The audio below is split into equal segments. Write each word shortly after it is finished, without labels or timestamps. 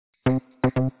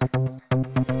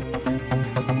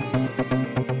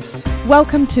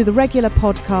Welcome to the regular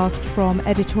podcast from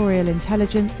Editorial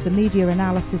Intelligence, the media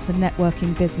analysis and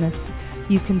networking business.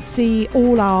 You can see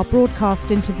all our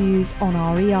broadcast interviews on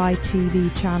our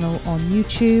EITV channel on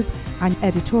YouTube and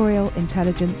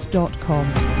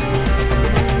editorialintelligence.com.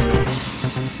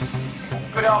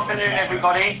 Good afternoon,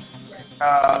 everybody.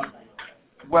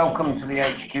 Welcome to the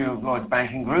HQ of Lloyds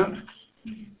Banking Group.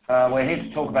 We're here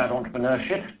to talk about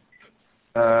entrepreneurship.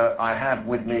 I have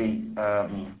with me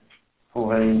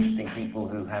four very interesting people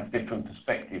who have different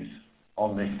perspectives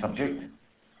on this subject.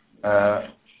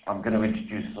 I'm going to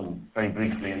introduce them very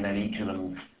briefly, and then each of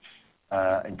them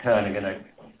in turn are going to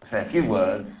say a few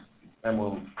words, then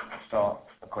we'll start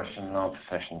a question and answer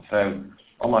session. So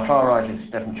on my far right is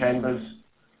Stephen Chambers.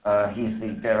 He's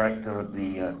the director of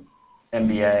the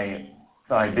MBA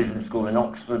Thai Business School in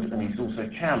Oxford, and he's also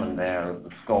chairman there of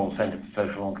the Skoll Centre for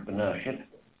Social Entrepreneurship.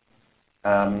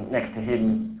 Next to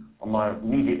him, on my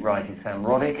immediate right, is Sam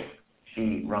Roddick.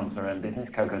 She runs her own business,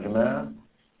 Coco de Mer.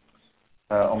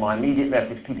 On my immediate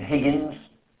left is Peter Higgins,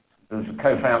 who's the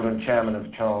co-founder and chairman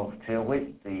of Charles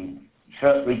Tilwhit, the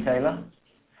shirt retailer,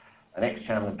 an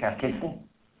ex-chairman of Cath Kidston.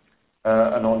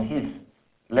 And on his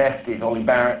left is Ollie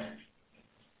Barrett,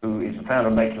 who is the founder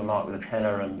of Make Your Mark with a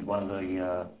Tenner and one of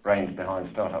the brains behind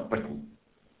Startup Britain.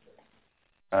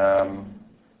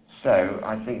 So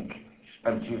I think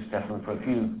over to you, Stefan, for a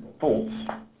few thoughts,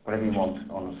 whatever you want,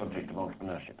 on the subject of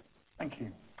entrepreneurship. Thank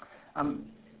you. I'm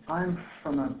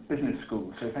from a business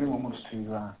school, so if anyone wants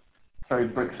to throw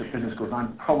bricks at business schools,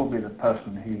 I'm probably the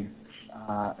person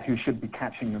who should be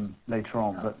catching them later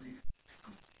on. But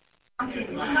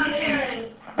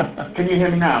can you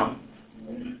hear me now?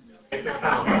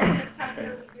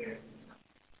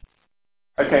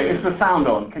 Okay, is the sound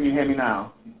on? Can you hear me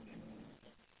now?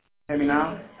 Hear me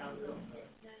now?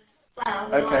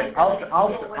 Okay,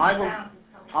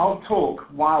 I'll talk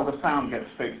while the sound gets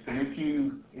fixed, and if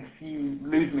you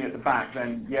lose me at the back,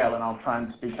 then yell and I'll try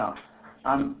and speak up.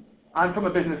 I'm from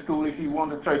a business school. If you want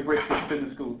to throw bricks at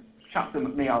business schools, chuck them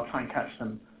at me. I'll try and catch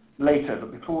them later.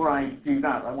 But before I do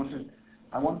that, I want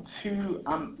to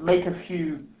make a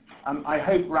few, I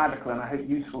hope radical and I hope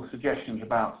useful suggestions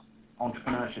about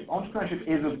entrepreneurship. Entrepreneurship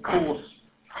is, of course,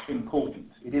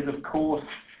 important. It is, of course,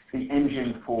 the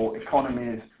engine for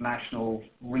economies, national,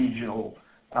 regional,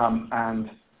 and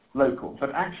local.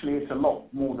 But actually, it's a lot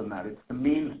more than that. It's the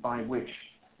means by which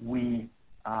we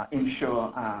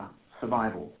ensure our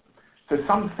survival. So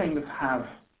some things have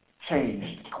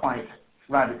changed quite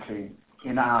radically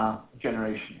in our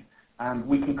generation, and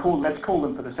let's call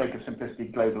them, for the sake of simplicity,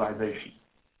 globalization.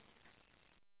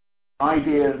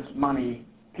 Ideas, money,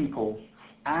 people,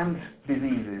 and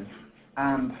diseases,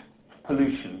 and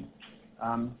pollution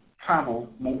travel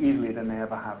more easily than they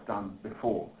ever have done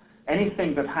before.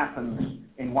 Anything that happens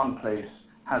in one place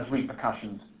has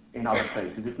repercussions in other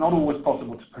places. It's not always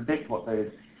possible to predict what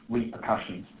those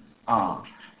repercussions are.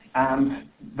 And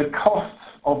the costs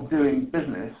of doing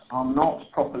business are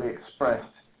not properly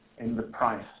expressed in the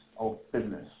price of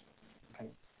business.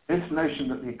 Okay? This notion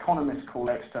that the economists call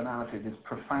externalities is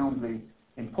profoundly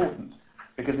important,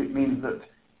 because it means that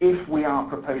if we are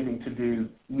proposing to do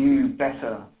new,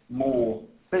 better, more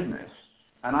business,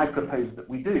 and I propose that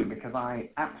we do, because I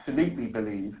absolutely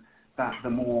believe that the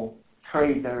more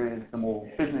trade there is, the more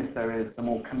business there is, the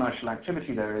more commercial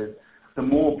activity there is, the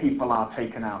more people are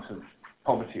taken out of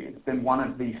poverty. It's been one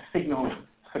of the signal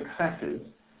successes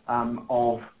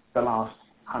of the last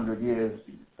 100 years,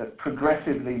 that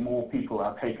progressively more people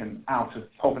are taken out of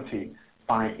poverty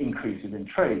by increases in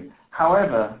trade.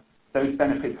 However, those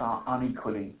benefits are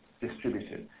unequally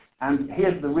distributed. And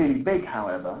here's the really big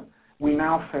however: we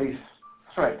now face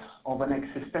threats of an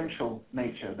existential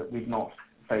nature that we've not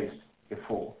faced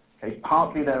before. Okay?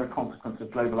 Partly they're a consequence of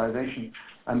globalization,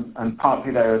 and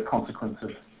partly they're a consequence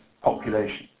of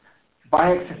population.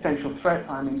 By existential threats,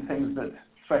 I mean things that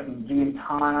threaten the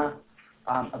entire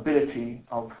ability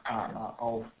of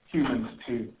humans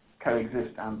to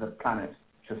coexist and the planet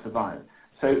to survive.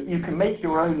 So you can make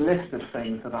your own list of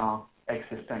things that are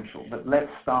existential, but let's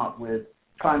start with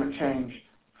climate change,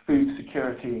 food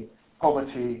security,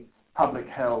 poverty, public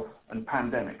health, and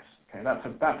pandemics. Okay,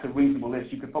 that's a reasonable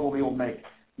list. You could probably all make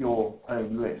your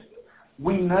own list.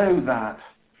 We know that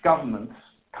governments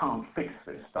can't fix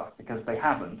this stuff because they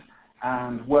haven't,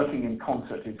 and working in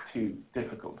concert is too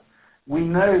difficult. We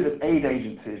know that aid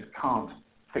agencies can't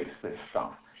fix this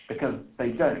stuff because they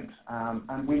don't,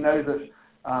 and we know that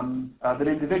that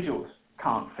individuals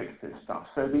can't fix this stuff.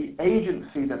 So the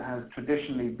agency that has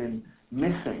traditionally been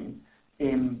missing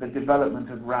in the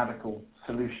development of radical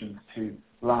solutions to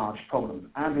large problems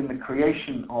and in the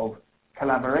creation of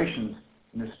collaborations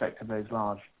in respect of those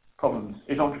large problems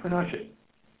is entrepreneurship.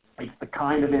 It's the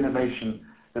kind of innovation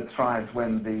that thrives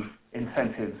when the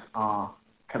incentives are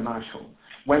commercial.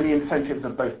 When the incentives are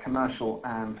both commercial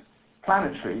and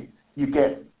planetary, you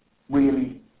get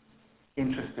really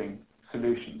interesting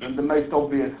solutions. And the most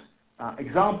obvious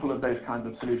example of those kinds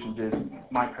of solutions is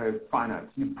microfinance.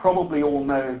 You probably all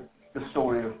know the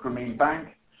story of Grameen Bank.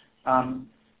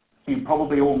 You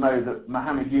probably all know that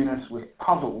Muhammad Yunus was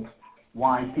puzzled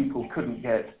why people couldn't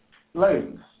get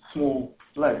loans, small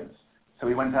loans. So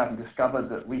he went out and discovered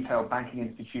that retail banking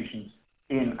institutions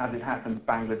in, as it happens,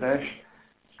 Bangladesh,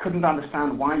 couldn't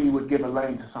understand why you would give a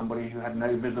loan to somebody who had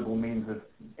no visible means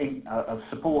of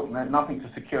support and had nothing to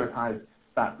securitize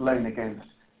that loan against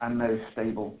and no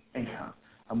stable income.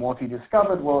 And what he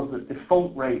discovered was that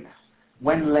default rates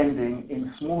when lending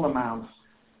in small amounts,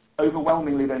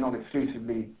 overwhelmingly, they're not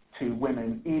exclusively to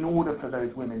women, in order for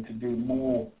those women to do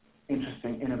more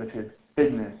interesting, innovative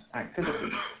business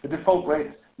activities. The default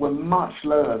rates were much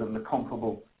lower than the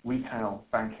comparable retail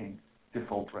banking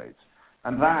default rates.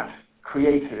 And that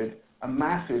created a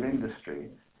massive industry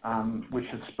which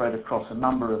has spread across a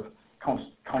number of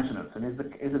continents and is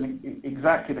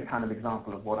exactly the kind of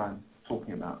example of what I'm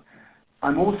talking about.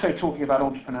 I'm also talking about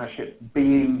entrepreneurship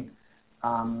being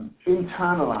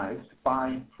internalized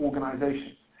by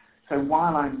organizations. So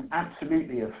while I'm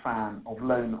absolutely a fan of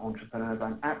lone entrepreneurs,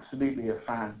 I'm absolutely a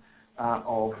fan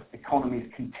of economies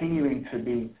continuing to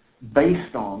be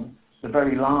based on the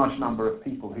very large number of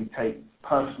people who take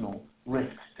personal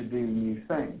risks to do new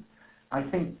things. I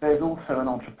think there's also an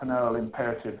entrepreneurial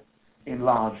imperative in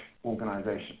large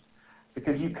organizations,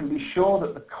 because you can be sure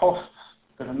that the costs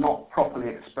that are not properly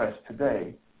expressed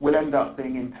today will end up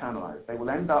being internalized. They will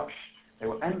end up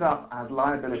as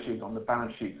liabilities on the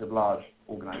balance sheets of large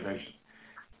organizations.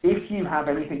 If you have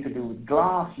anything to do with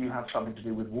glass, you have something to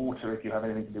do with water. If you have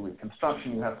anything to do with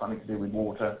construction, you have something to do with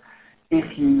water.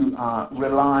 If you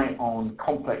rely on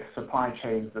complex supply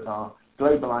chains that are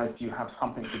globalized, you have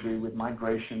something to do with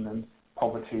migration and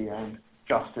poverty and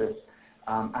justice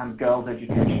and girls'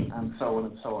 education and so on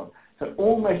and so on. So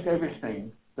almost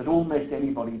everything that almost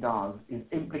anybody does is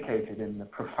implicated in the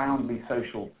profoundly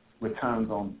social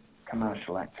returns on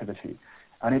commercial activity.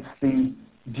 And it's the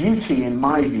duty, in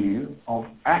my view, of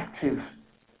active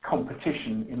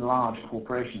competition in large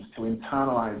corporations to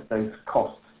internalize those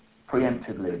costs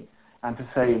preemptively and to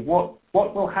say what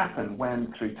will happen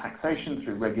when, through taxation,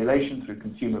 through regulation, through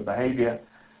consumer behavior,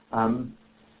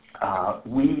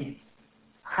 we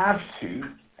have to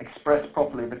express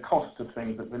properly the costs of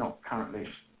things that we're not currently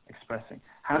expressing.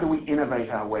 How do we innovate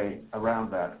our way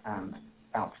around that and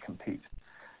out-compete?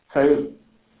 So,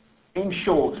 in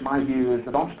short, my view is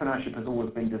that entrepreneurship has always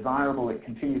been desirable. It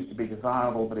continues to be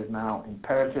desirable, but is now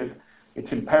imperative.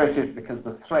 It's imperative because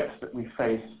the threats that we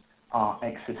face are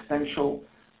existential,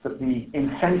 that the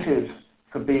incentives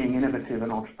for being innovative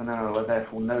and entrepreneurial are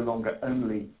therefore no longer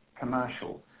only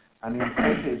commercial, and the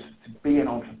incentives to be an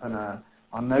entrepreneur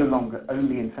are no longer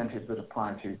only incentives that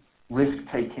apply to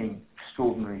risk-taking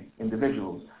extraordinary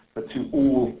individuals, but to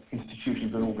all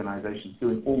institutions and organizations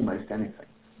doing almost anything.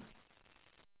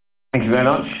 Thank you very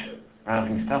much.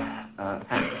 Rousing stuff.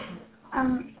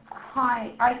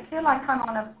 Hi. I feel like I'm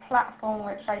on a platform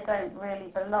which I don't really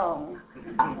belong.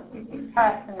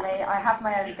 Personally, I have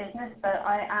my own business, but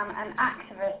I am an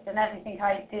activist, and everything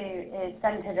I do is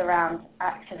centered around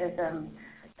activism.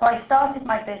 So I started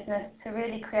my business to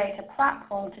really create a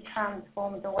platform to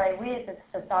transform the way we as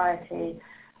a society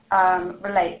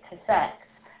relate to sex.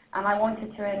 And I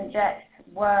wanted to inject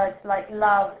words like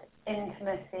love,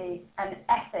 intimacy, and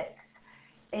ethics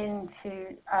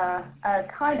into a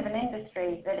kind of an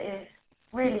industry that is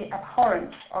really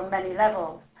abhorrent on many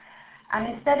levels.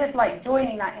 And instead of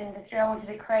joining that industry, I wanted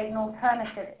to create an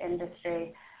alternative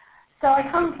industry. So I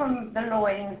come from the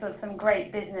loins of some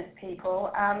great business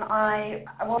people. I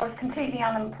was completely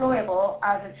unemployable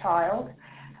as a child,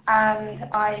 and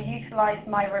I utilized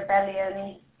my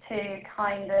rebellion to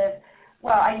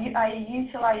I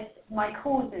utilized my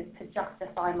causes to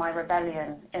justify my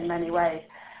rebellion in many ways.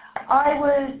 I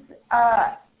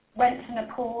went to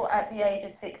Nepal at the age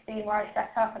of 16, where I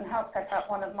set up and helped set up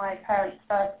one of my parents'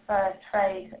 first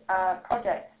trade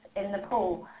projects in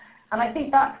Nepal. And I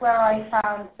think that's where I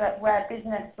found that where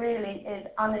business really is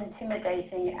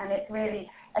unintimidating and it's really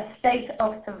a state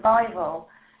of survival.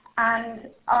 And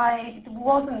I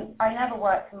never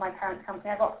worked in my parents' company.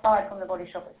 I got fired from the Body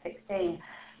Shop at 16.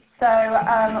 So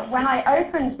when I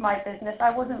opened my business, I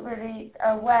wasn't really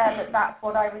aware that that's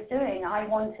what I was doing. I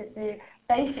wanted to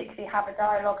basically have a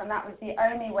dialogue, and that was the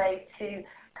only way to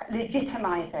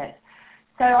legitimize it.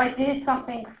 So I did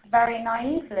something very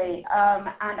naively,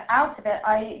 and out of it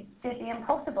I did the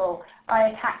impossible. I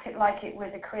attacked it like it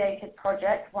was a creative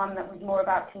project, one that was more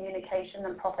about communication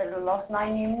than profit or loss, and I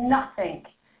knew nothing.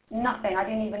 I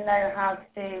didn't even know how to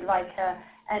do like a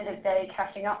end of day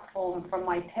cashing up form from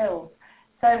my tills.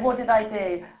 So what did I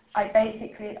do? I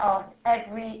basically asked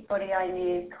everybody I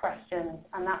knew questions,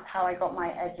 and that's how I got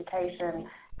my education.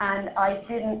 And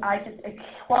I just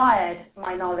acquired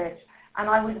my knowledge, and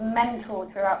I was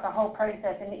mentored throughout the whole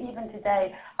process. And even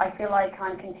today, I feel like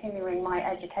I'm continuing my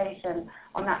education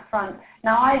on that front.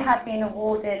 Now, I have been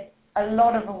awarded a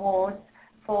lot of awards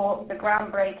for the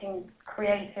groundbreaking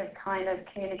creative kind of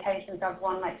communications. I've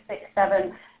won like 6,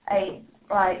 7, 8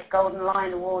 like Golden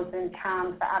Lion Awards in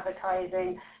Cannes for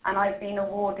advertising, and I've been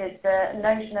awarded the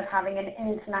notion of having an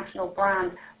international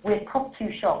brand with Prop 2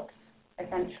 shops,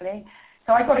 essentially.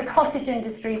 So I've got a cottage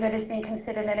industry that has been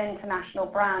considered an international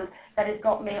brand that has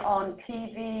got me on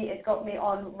TV, it's got me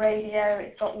on radio,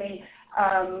 it's got me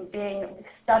being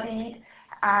studied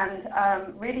and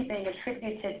really being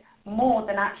attributed more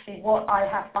than actually what I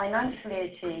have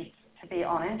financially achieved, to be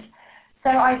honest. So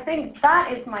I think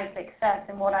that is my success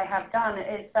in what I have done,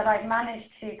 is that I've managed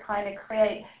to kind of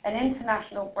create an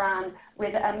international brand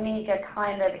with a meager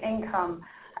kind of income.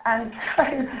 And so,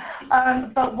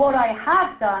 but what I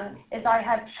have done is I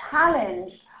have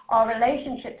challenged our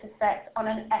relationship to sex on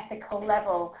an ethical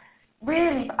level,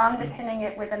 really underpinning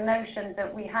it with a notion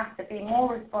that we have to be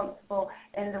more responsible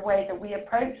in the way that we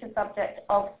approach the subject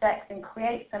of sex and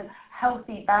create some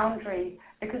healthy boundaries.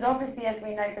 Because obviously, as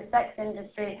we know, the sex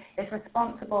industry is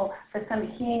responsible for some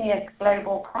heinous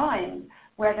global crimes,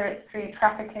 whether it's through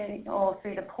trafficking or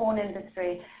through the porn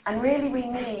industry. And really, we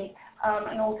need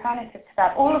an alternative to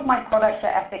that. All of my products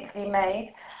are ethically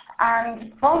made.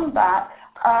 And from that,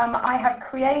 I have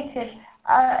created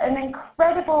an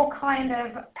incredible kind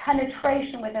of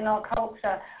penetration within our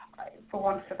culture, for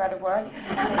want of a better word,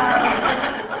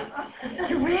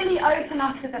 to really open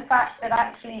us to the fact that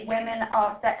actually women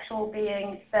are sexual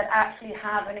beings that actually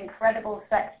have an incredible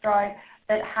sex drive,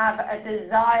 that have a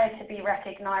desire to be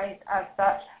recognized as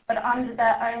such, but under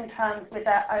their own terms, with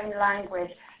their own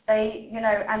language. They, you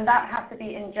know, and that has to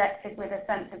be injected with a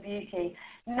sense of beauty.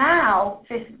 Now,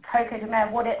 this Coco de Mer,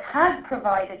 what it has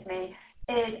provided me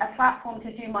is a platform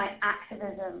to do my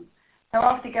activism. So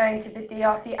after going to the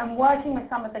DRC and working with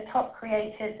some of the top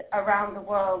creators around the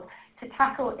world to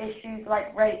tackle issues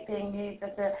like rape being used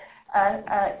as a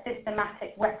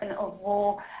systematic weapon of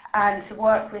war, and to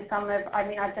work with some of, I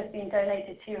mean, I've just been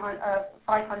donated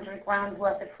 500 grand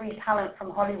worth of free talent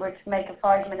from Hollywood to make a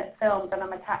 5-minute film that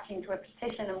I'm attaching to a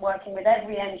petition and working with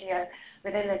every NGO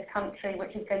within this country,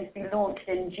 which is going to be launched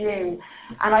in June.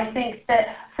 And I think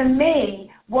that for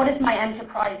me, what has my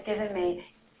enterprise given me?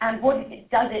 And what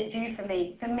does it do for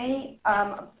me? For me,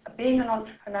 being an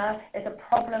entrepreneur is a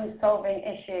problem-solving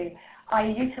issue. I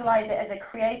utilize it as a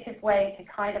creative way to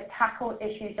kind of tackle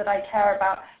issues that I care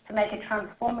about, to make a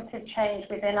transformative change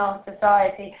within our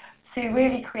society, to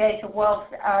really create a world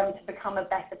to become a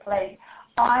better place.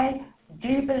 I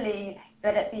do believe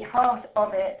that at the heart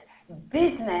of it,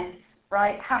 business,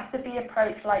 right, has to be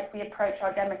approached like we approach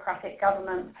our democratic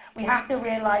governments. We have to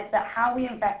realize that how we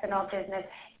invest in our business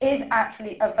is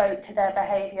actually a vote to their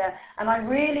behavior. And I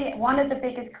really, one of the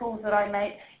biggest calls that I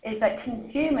make is that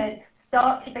consumers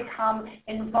start to become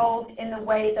involved in the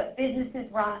way that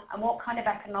businesses run and what kind of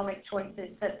economic choices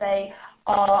that they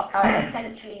are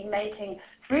essentially making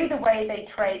through the way they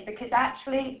trade. Because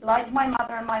actually, like my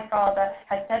mother and my father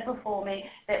had said before me,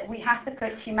 that we have to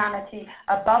put humanity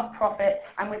above profit,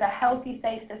 and with a healthy,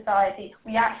 safe society,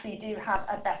 we actually do have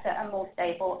a better and more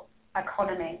stable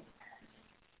economy.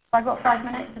 I've got 5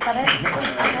 minutes, is that it?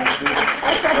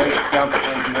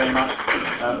 Thank you very much.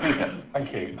 Peter.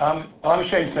 Thank you. I'm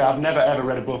ashamed to say I've never ever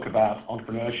read a book about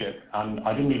entrepreneurship, and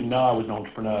I didn't even know I was an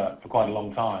entrepreneur for quite a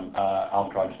long time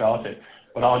after I'd started.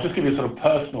 But I'll just give you a sort of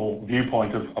personal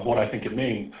viewpoint of what I think it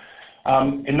means.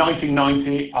 In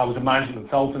 1990, I was a management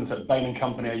consultant at Bain &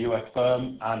 Company, a US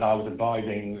firm, and I was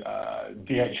advising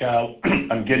DHL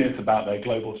and Guinness about their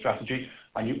global strategy.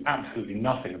 I knew absolutely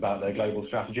nothing about their global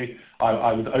strategy.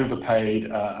 I was overpaid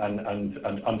and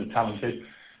under-talented.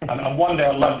 And one day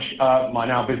at lunch, my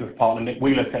now business partner, Nick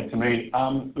Wheeler, said to me,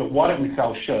 look, why don't we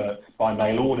sell shirts by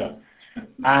mail order?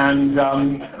 And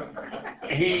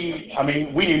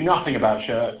we knew nothing about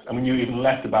shirts, and we knew even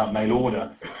less about mail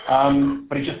order.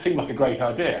 But it just seemed like a great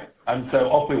idea. And so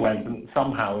off we went, and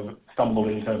somehow stumbled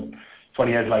into, 20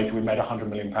 years later, we made a £100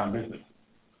 million business.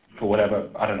 For whatever,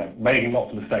 I don't know, making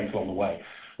lots of mistakes along the way.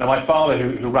 Now, my father,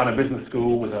 who ran a business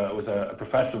school, was a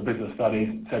professor of business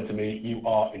studies, said to me, "You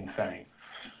are insane."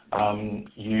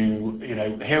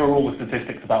 Here are all the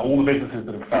statistics about all the businesses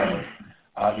that have failed.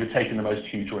 You're taking the most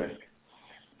huge risk.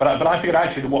 But I figured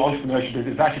actually that what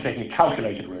entrepreneurship is actually taking a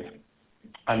calculated risk.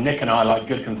 And Nick and I, like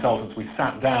good consultants, we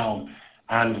sat down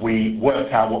and we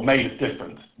worked out what made us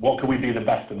different. What could we be the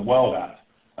best in the world at?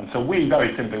 And so we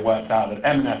very simply worked out that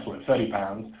M&S were at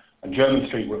 £30 and Jermyn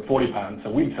Street were at £40,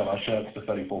 so we'd sell our shirts for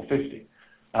 £34.50.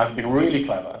 Now, if we'd been really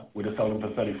clever, we'd have sold them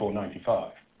for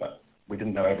 £34.95, but we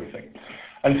didn't know everything.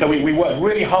 And so we worked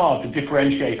really hard to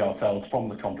differentiate ourselves from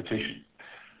the competition.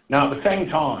 Now, at the same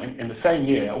time, in the same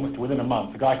year, almost within a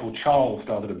month, a guy called Charles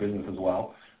started a business as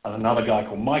well, and another guy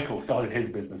called Michael started his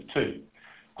business too.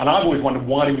 And I've always wondered,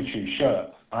 why did we choose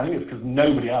shirts? I think it's because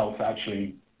nobody else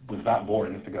actually was that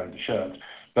boring as to go into shirts.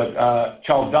 But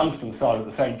Charles Dunstan started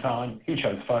at the same time. He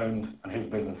chose phones, and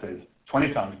his business is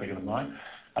 20 times bigger than mine.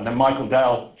 And then Michael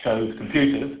Dell chose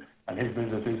computers, and his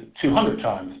business is 200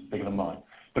 times bigger than mine.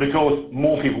 But of course,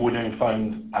 more people were doing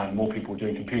phones and more people were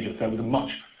doing computers, so it was a much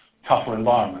tougher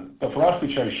environment. But for us,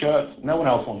 we chose shirts. No one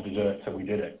else wanted to do it, so we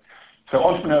did it. So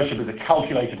entrepreneurship is a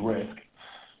calculated risk.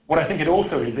 What I think it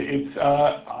also is,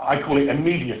 I call it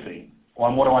immediacy.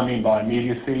 And what do I mean by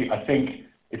immediacy? I think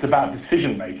it's about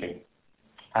decision making.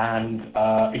 And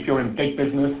if you're in big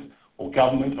business or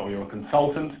government or you're a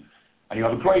consultant and you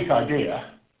have a great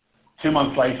idea, 2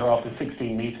 months later after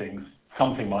 16 meetings,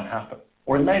 something might happen.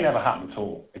 Or it may never happen at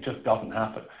all. It just doesn't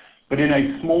happen. But in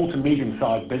a small to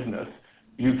medium-sized business,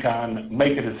 you can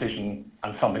make a decision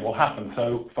and something will happen.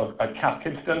 So at Cap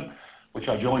Kidston, which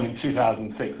I joined in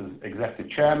 2006 as executive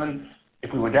chairman,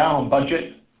 if we were down on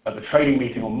budget at the trading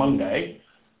meeting on Monday,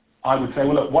 I would say,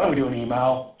 well, look, why don't we do an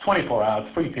email, 24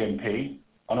 hours, free PMP,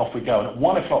 and off we go. And at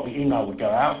 1 o'clock, the email would go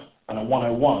out, and at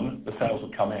 1:01, the sales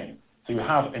would come in. So you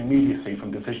have immediacy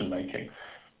from decision making.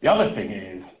 The other thing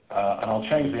is, and I'll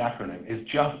change the acronym, is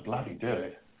just bloody do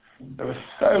it. There are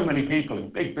so many people in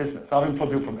big business. I've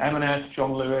employed people from M&S,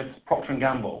 John Lewis, Procter &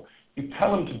 Gamble. You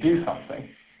tell them to do something,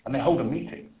 and they hold a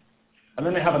meeting. And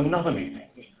then they have another meeting.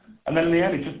 And then in the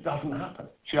end, it just doesn't happen.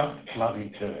 Just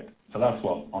bloody do it. So that's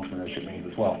what entrepreneurship means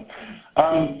as well.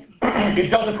 It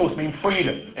does, of course, mean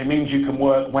freedom. It means you can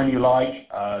work when you like,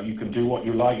 you can do what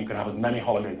you like, you can have as many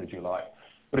holidays as you like.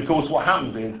 But of course, what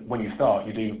happens is, when you start,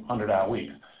 you do 100-hour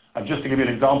weeks. And just to give you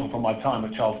an example from my time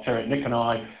at Charles Tyrwhitt, Nick and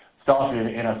I started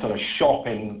in a sort of shop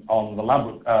on the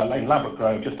Lane Ladbroke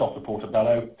Grove, just off the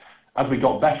Portobello. As we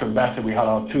got better and better, we had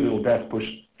our 2 little desks pushed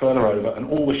further over, and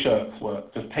all the shirts were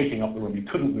just taking up the room. You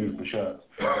couldn't move the shirts.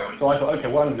 So I thought, okay,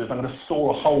 what I'm going to do is I'm going to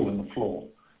saw a hole in the floor.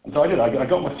 And so I did. I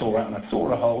got my saw out, and I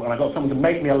sawed a hole, and I got someone to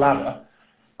make me a ladder.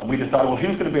 And we decided, well,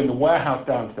 who's going to be in the warehouse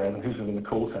downstairs and who's going to be in the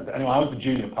call centre? Anyway, I was the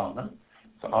junior partner.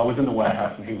 So I was in the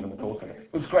warehouse and he was in the call centre.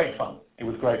 It was great fun. It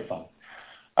was great fun.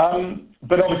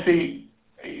 But obviously,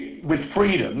 with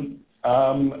freedom,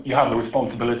 you have the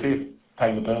responsibility of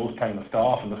paying the bills, paying the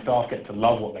staff, and the staff get to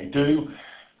love what they do.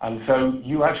 And so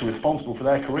you're actually responsible for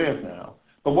their careers now.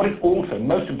 But what is also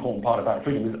most important part about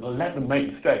freedom is let them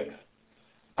make mistakes.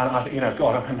 And I think,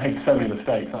 God, I've made so many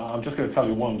mistakes. I'm just going to tell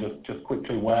you one just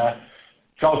quickly where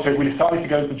Charles said we decided to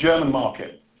go to the German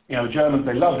market. The Germans,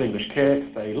 they loved English kits,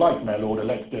 they liked mail order,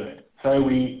 let's do it. So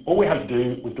all we had to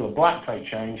do was do a black plate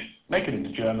change, make it into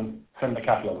German, send the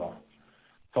catalogue off.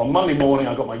 So on Monday morning,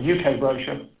 I got my UK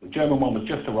brochure, the German one was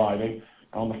just arriving,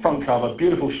 and on the front cover,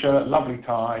 beautiful shirt, lovely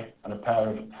tie, and a pair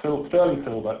of sterling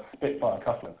silver Spitfire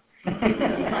cufflinks.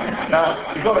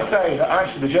 Now, you've got to say that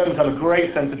actually the Germans have a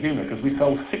great sense of humour because we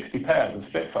sold 60 pairs of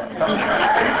Spitfire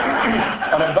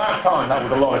cufflinks. And at that time, that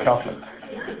was a lot of cufflinks.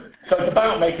 So it's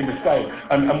about making mistakes.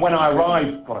 And when I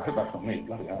arrived, God, I hope that's not me,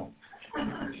 bloody hell.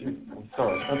 I'm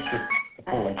sorry, that's just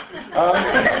appalling.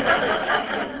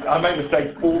 I make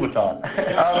mistakes all the time.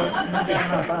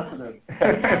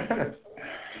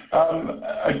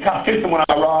 At Cap Kidston, when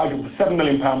I arrived, it was a £7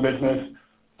 million business.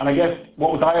 And I guess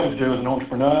what was I able to do as an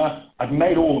entrepreneur? I'd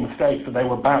made all the mistakes that they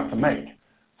were about to make.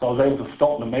 So I was able to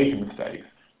stop them making mistakes.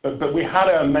 But we had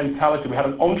a mentality, we had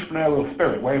an entrepreneurial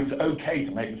spirit where it was okay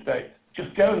to make mistakes.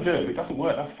 Just go and do it. If it doesn't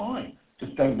work, that's fine.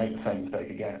 Just don't make the same mistake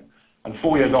again. And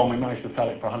 4 years on, we managed to sell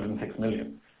it for 106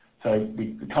 million. So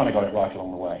we kind of got it right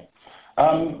along the way.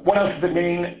 What else does it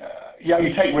mean?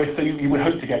 You take risks, so you would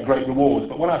hope to get great rewards.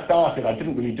 But when I started, I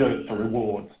didn't really do it for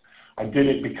rewards. I did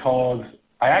it because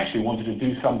I actually wanted to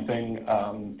do something,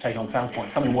 take on Sam's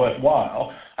point, something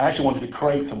worthwhile. I actually wanted to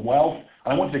create some wealth,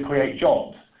 and I wanted to create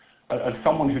jobs. As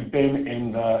someone who'd been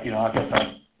in the, I guess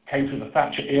I came through the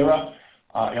Thatcher era,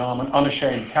 I'm an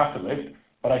unashamed capitalist,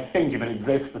 but I think if it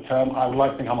exists, the term, I would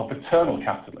like to think I'm a paternal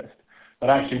capitalist. But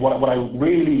actually what I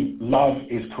really love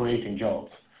is creating jobs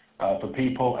for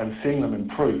people and seeing them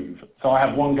improve. So I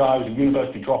have one guy who's a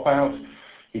university dropout.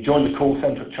 He joined the call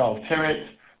centre at Charles Tyrwhitt.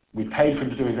 We paid for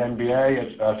him to do his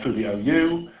MBA through the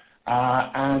OU,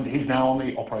 and he's now on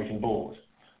the operating board.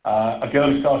 A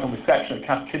girl who started on reception at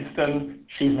Cath Kidston,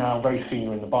 she's now very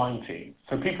senior in the buying team.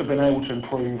 So people have been able to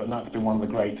improve, and that's been one of the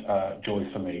great joys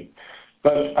for me.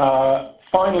 But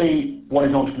finally, what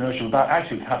is entrepreneurship about?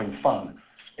 Actually, it's having fun.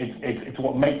 It's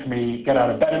what makes me get out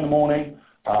of bed in the morning.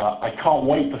 I can't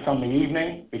wait for Sunday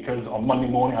evening, because on Monday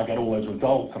morning I get all those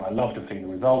results, and I love to see the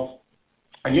results.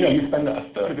 And you spend a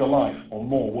third of your life or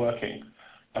more working,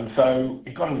 and so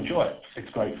you've got to enjoy it. It's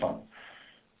great fun.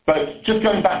 But just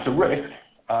going back to risk,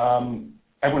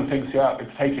 everyone thinks, yeah,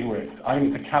 it's taking risk. I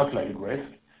think it's a calculated risk.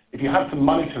 If you have some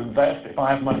money to invest, if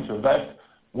I have money to invest,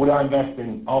 would I invest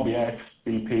in RBS,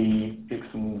 BP,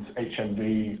 Dixons,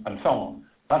 HMV, and so on?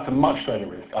 That's a much greater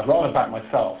risk. I'd rather back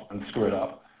myself and screw it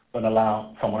up than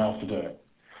allow someone else to do it.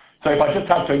 So if I just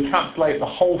have to encapsulate the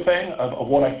whole thing of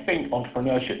what I think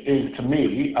entrepreneurship is to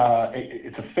me,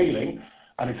 it's a feeling,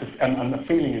 and the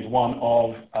feeling is one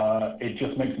of it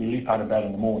just makes me leap out of bed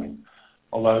in the morning.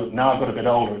 Although now I've got a bit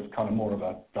older, it's kind of more of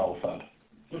a dull thud.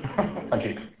 Thank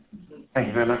you. Thank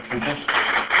you very much, Peter.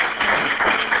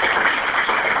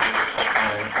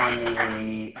 And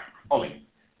finally, Ollie.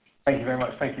 Thank you very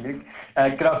much. Thank you, Luke.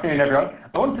 Good afternoon, everyone.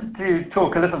 I wanted to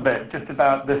talk a little bit just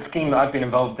about the scheme that I've been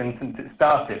involved in since it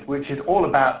started, which is all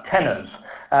about tenors,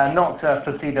 not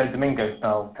Placido Domingo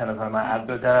style tenors, I might add,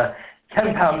 but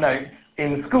 £10 notes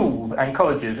in schools and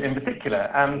colleges in particular.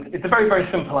 And it's a very,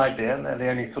 very simple idea, and they're the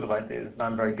only sort of ideas that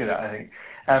I'm very good at, I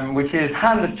think, which is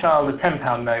hand a child a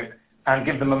 £10 note and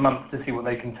give them a month to see what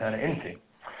they can turn it into.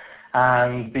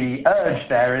 And the urge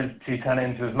there is to turn it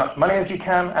into as much money as you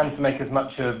can and to make as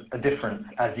much of a difference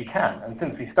as you can. And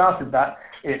since we started that,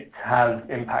 it has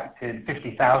impacted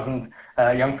 50,000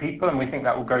 young people, and we think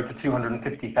that will grow to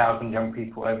 250,000 young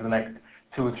people over the next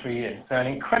 2 or 3 years. So an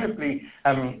incredibly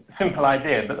simple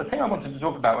idea. But the thing I wanted to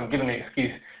talk about when given the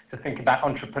excuse to think about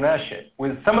entrepreneurship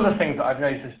was some of the things that I've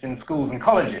noticed in schools and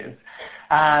colleges,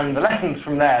 and the lessons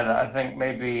from there that I think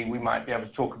maybe we might be able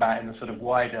to talk about in the sort of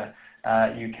wider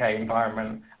UK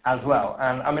environment as well.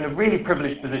 And I'm in a really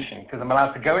privileged position because I'm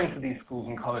allowed to go into these schools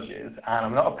and colleges, and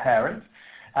I'm not a parent.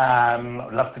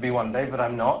 I'd love to be one day, but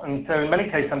I'm not. And so in many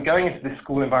cases, I'm going into this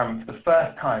school environment for the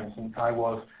first time since I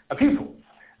was a pupil.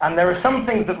 And there are some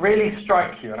things that really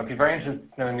strike you, and I'd be very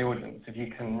interested to know in the audience if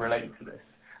you can relate to this.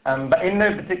 But in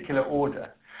no particular order.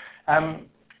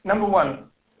 Number one,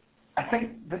 I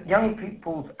think that young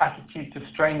people's attitude to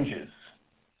strangers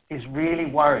is really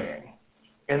worrying,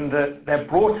 in that they're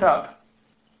brought up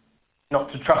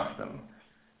not to trust them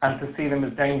and to see them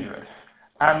as dangerous.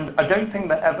 And I don't think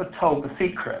they're ever told the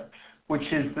secret,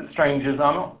 which is that strangers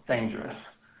are not dangerous,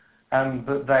 and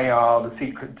that they are the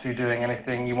secret to doing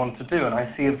anything you want to do. And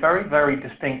I see a very, very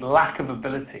distinct lack of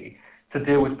ability to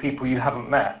deal with people you haven't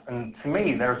met. And to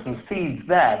me, there are some seeds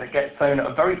there that get sown at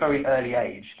a very, very early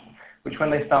age, which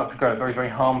when they start to grow are very, very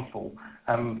harmful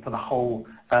for the whole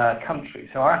country.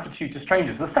 So our attitude to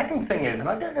strangers. The second thing is, and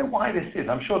I don't know why this is,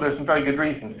 I'm sure there's some very good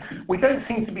reasons, we don't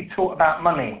seem to be taught about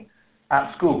money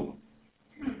at school.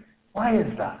 Why is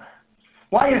that?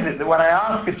 Why is it that when I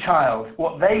ask a child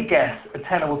what they guess a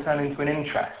tenner will turn into an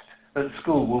interest at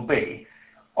school will be,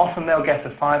 often they'll guess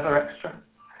a £5 extra,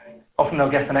 often they'll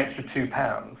guess an extra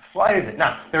 £2. Why is it?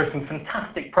 Now, there are some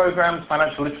fantastic programs,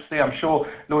 financial literacy, I'm sure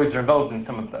Lloyds are involved in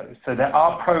some of those, so there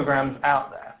are programs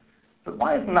out there. But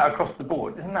why isn't that across the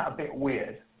board? Isn't that a bit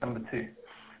weird, number two?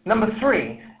 Number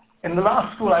three, in the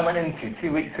last school I went into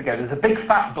 2 weeks ago, there's a big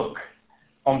fat book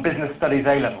on business studies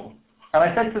A-level. And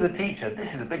I said to the teacher, this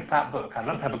is a big fat book, I'd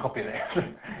love to have a copy of this.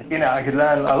 I could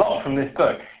learn a lot from this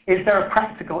book. Is there a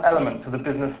practical element to the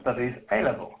business studies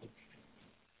A-level?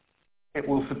 It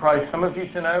will surprise some of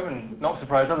you to know and not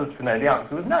surprise others to know. The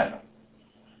answer was no.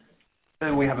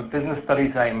 So we have a business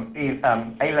studies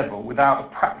A-level without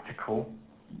a practical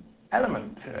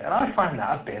element to it. And I find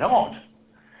that a bit odd.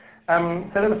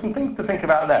 So there were some things to think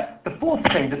about there. The fourth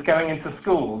thing, just going into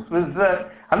schools, was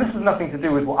that, and this has nothing to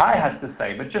do with what I had to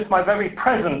say, but just my very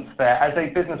presence there as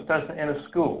a business person in a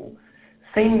school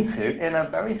seemed to, in a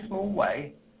very small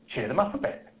way, cheer them up a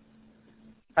bit.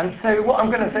 And so what I'm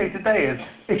going to say today is,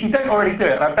 if you don't already do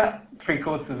it, and I bet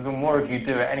 3/4 or more of you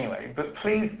do it anyway, but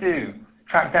please do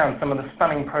track down some of the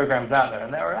stunning programs out there,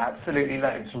 and there are absolutely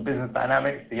loads, from Business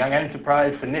Dynamics to Young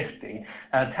Enterprise to Nifty.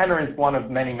 Tenor is one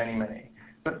of many, many, many.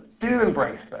 But do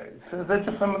embrace those. They're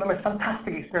just some of the most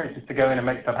fantastic experiences to go in and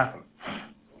make stuff happen.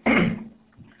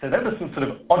 So there were some sort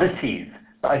of oddities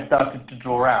that I started to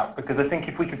draw out, because I think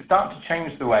if we could start to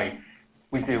change the way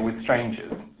we deal with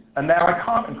strangers, and there I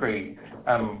can't agree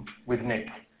with Nick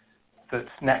that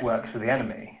networks are the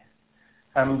enemy.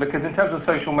 Because in terms of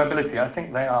social mobility, I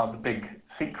think they are the big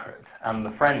secret and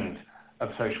the friend of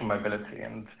social mobility.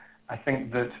 And I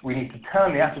think that we need to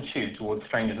turn the attitude towards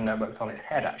strangers and networks on its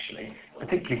head, actually,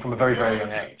 particularly from a very, very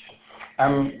young age.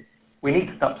 We need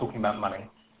to start talking about money.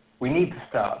 We need to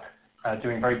start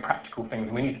doing very practical things.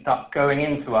 And we need to start going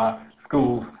into our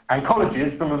schools and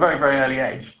colleges from a very, very early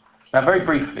age. Now, very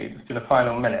briefly, just in a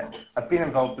final minute, I've been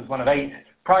involved as one of 8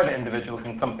 private individuals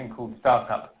in something called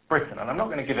Startup Britain. And I'm not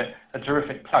going to give it a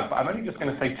terrific plug, but I'm only just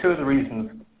going to say 2 of the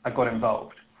reasons I got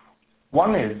involved.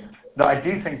 One is that I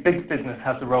do think big business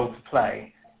has a role to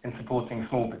play in supporting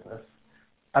small business.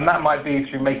 And that might be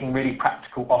through making really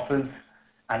practical offers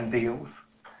and deals.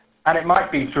 And it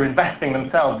might be through investing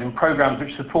themselves in programs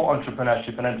which support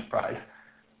entrepreneurship and enterprise,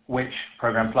 which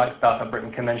programs like Startup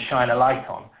Britain can then shine a light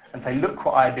on and say, look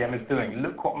what IBM is doing,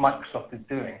 look what Microsoft is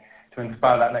doing to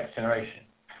inspire that next generation.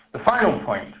 The final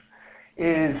point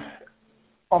is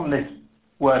on this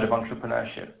word of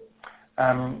entrepreneurship.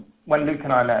 When Luke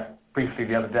and I met briefly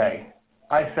the other day,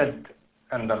 I said,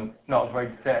 and I'm not afraid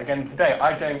to say it again today,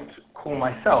 I don't call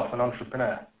myself an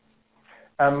entrepreneur.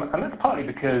 And that's partly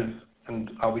because,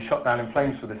 and I'll be shot down in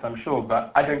flames for this, I'm sure,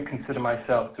 but I don't consider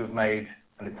myself to have made,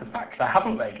 and it's a fact, I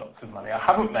haven't made lots of money, I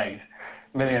haven't made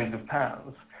millions of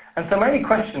pounds. And so my only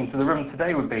question to the room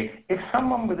today would be, if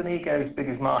someone with an ego as big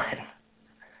as mine,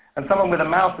 and someone with a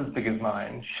mouth as big as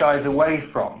mine, shies away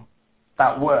from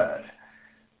that word,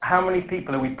 how many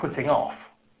people are we putting off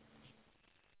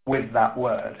with that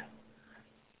word?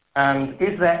 And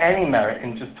is there any merit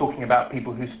in just talking about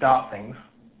people who start things?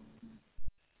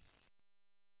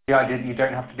 The idea that you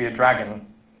don't have to be a dragon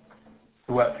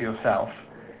to work for yourself.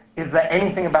 Is there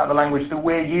anything about the language that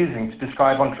we're using to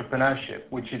describe entrepreneurship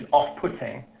which is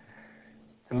off-putting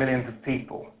to millions of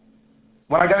people?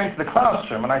 When I go into the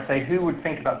classroom and I say, who would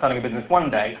think about starting a business one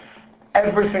day,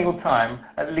 every single time,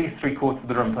 at least 3/4 of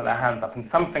the room put their hands up, and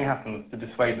something happens to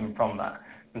dissuade them from that.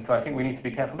 And so I think we need to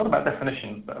be careful, not about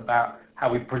definitions, but about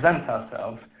how we present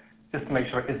ourselves, just to make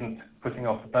sure it isn't putting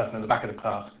off the person at the back of the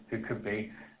class who could be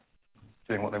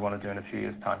doing what they want to do in a few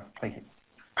years' time. Thank you.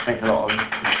 Thanks a lot, Ollie.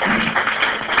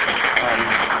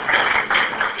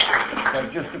 So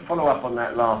just to follow up on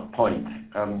that last point,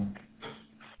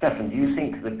 Stefan, do you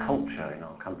think the culture in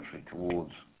our country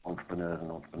towards entrepreneurs and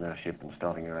entrepreneurship and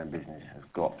starting your own business has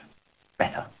got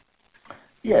better?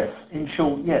 Yes, in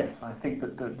short, yes. I think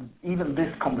that even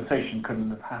this conversation couldn't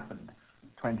have happened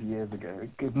 20 years ago.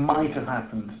 It might have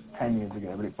happened 10 years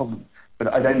ago,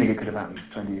 but I don't think it could have happened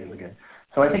 20 years ago.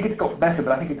 So I think it's got better,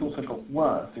 but I think it's also got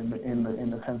worse in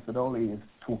the sense that Ollie is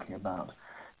talking about.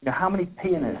 You know, how many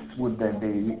pianists would there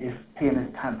be if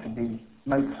pianists had to be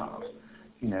Mozart?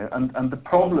 You know, and the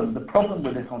problem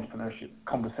with this entrepreneurship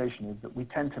conversation is that we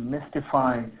tend to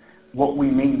mystify what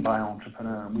we mean by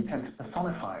entrepreneur, and we tend to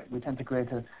personify it. We tend to create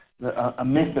a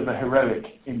myth of a heroic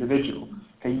individual,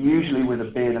 okay, usually with a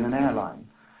beard and an airline.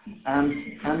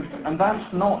 And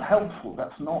that's not helpful.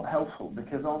 That's not helpful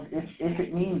because if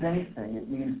it means anything, it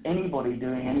means anybody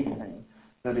doing anything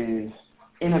that is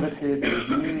innovative, that is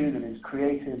new, that is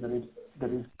creative,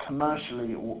 that is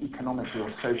commercially or economically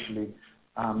or socially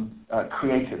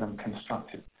creative and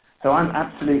constructive. So I'm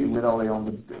absolutely with Ollie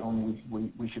on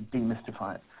we should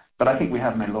demystify it. But I think we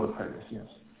have made a lot of progress, yes.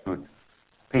 Good.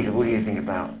 Peter, what do you think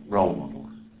about role models?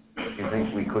 Do you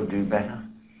think we could do better?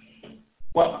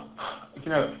 Well, you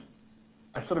know,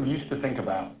 I sort of used to think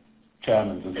about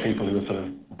chairmen as people who were sort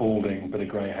of balding, bit of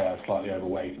grey hair, slightly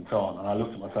overweight and so on, and I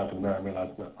looked at myself in the mirror and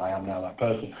realised that I am now that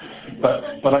person.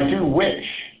 But I do wish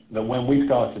that when we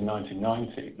started in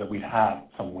 1990 that we'd had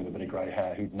someone with a bit of grey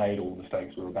hair who'd made all the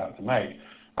mistakes we were about to make.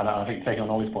 And I think taking on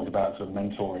Ollie's point about sort of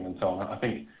mentoring and so on, I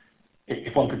think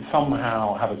if one could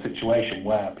somehow have a situation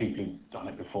where people who've done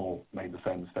it before, made the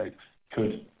same mistakes,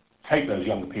 could take those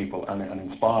younger people and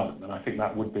inspire them, then I think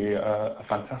that would be a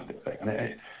fantastic thing.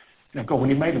 And you know, God, when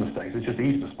you've made the mistakes, it's just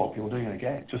easy to spot people doing it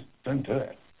again. Just don't do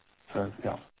it. So,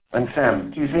 yeah. And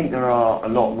Sam, do you think there are a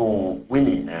lot more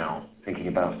women now thinking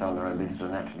about starting their own business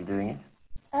and actually doing it?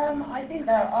 I think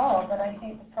there are, but I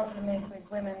think the problem is with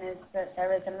women is that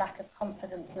there is a lack of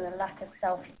confidence and a lack of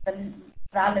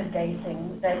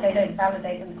self-validating. They don't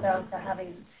validate themselves for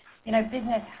having, you know,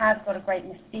 business has got a great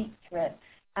mystique to it,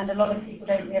 and a lot of people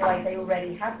don't realise they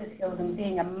already have the skills, and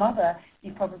being a mother,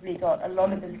 you've probably got a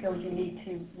lot of the skills you need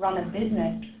to run a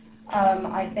business.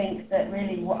 I think that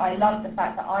really, I love the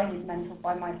fact that I was mentored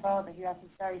by my father, who has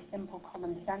this very simple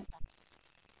common sense.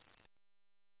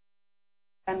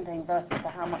 spending versus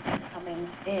how much is coming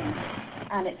in.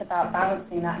 And it's about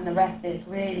balancing that, and the rest is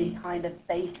really kind of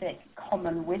basic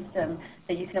common wisdom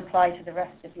that you can apply to the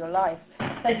rest of your life.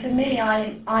 So for me,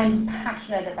 I'm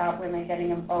passionate about women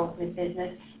getting involved with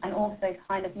business, and also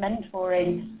kind of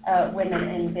mentoring women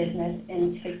in business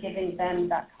into giving them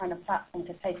that kind of platform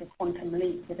to take a quantum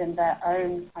leap within their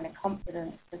own kind of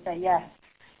confidence to say, yes,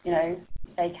 you know,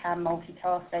 they can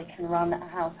multitask, they can run a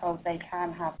household, they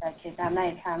can have their kids, and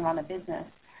they can run a business.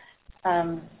 So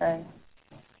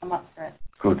I'm up for it.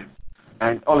 Good.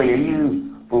 And Ollie, are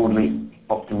you broadly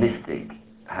optimistic,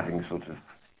 having sort of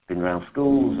been around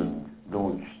schools and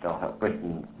launched Startup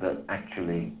Britain, that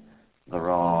actually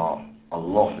there are a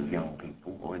lot of young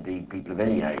people, or indeed people of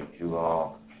any age, who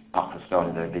are up for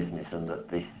starting their business, and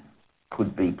that this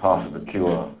could be part of the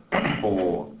cure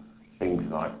for things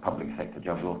like public sector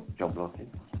job losses?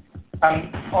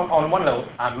 On one level,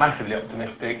 I'm massively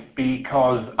optimistic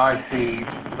because I see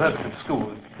the purpose of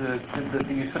schools that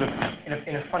you sort of,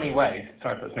 in a funny way,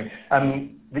 sorry if that's me,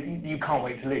 that you can't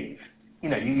wait to leave. You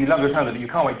know, you love your time, but you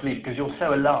can't wait to leave because you're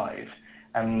so alive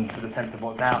and to the sense of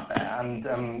what's out there. And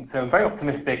so I'm very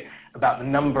optimistic about the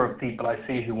number of people I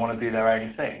see who want to do their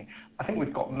own thing. I think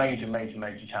we've got major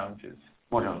challenges.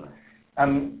 What are they?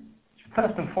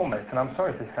 First and foremost, and I'm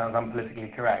sorry if this sounds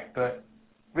unpolitically correct, but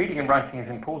reading and writing is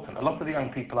important. A lot of the young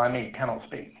people I meet cannot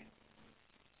speak.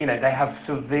 You know, they have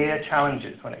severe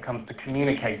challenges when it comes to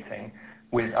communicating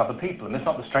with other people. And it's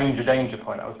not the stranger danger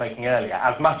point I was making earlier,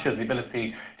 as much as the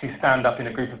ability to stand up in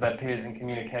a group of their peers and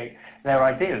communicate their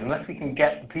ideas. Unless we can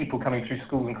get the people coming through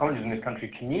schools and colleges in this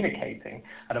country communicating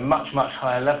at a much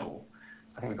higher level,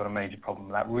 I think we've got a major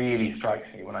problem. That really strikes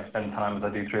me when I spend time, as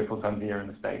I do 3 or 4 times a year in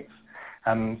the States.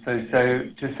 So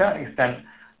to a certain extent,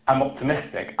 I'm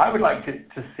optimistic. I would like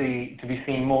to be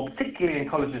seen more, particularly in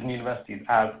colleges and universities,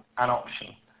 as an option.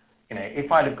 You know,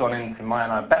 if I'd have gone into mine,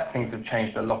 I bet things have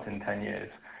changed a lot in 10 years.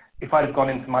 If I'd have gone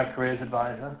into my careers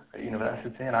advisor at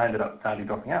university, and I ended up sadly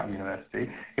dropping out of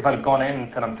university, if I'd have gone in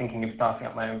and said I'm thinking of starting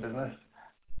up my own business,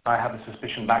 I have a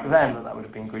suspicion back then that would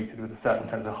have been greeted with a certain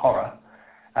sense of horror.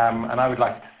 And I would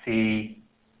like to see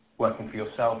working for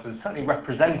yourself as certainly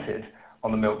represented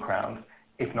on the milk round,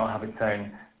 if not have its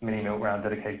own mini milk round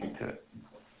dedicated to it.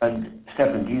 And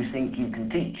Stefan, do you think you can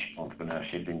teach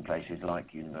entrepreneurship in places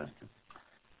like universities?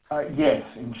 Yes,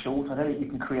 in short. I don't think you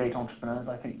can create entrepreneurs.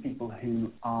 I think people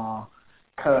who are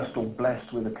cursed or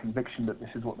blessed with a conviction that this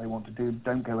is what they want to do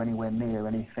don't go anywhere near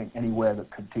anywhere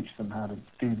that could teach them how to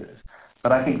do this.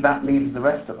 But I think that leaves the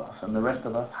rest of us, and the rest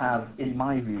of us have, in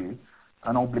my view,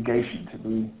 an obligation to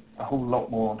be a whole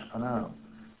lot more entrepreneurial.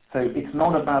 So it's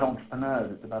not about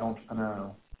entrepreneurs, it's about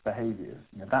entrepreneurial behaviours.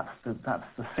 You know, that's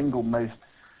the single most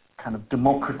kind of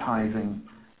democratizing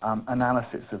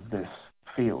analysis of this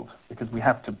field, because we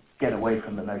have to get away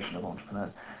from the notion of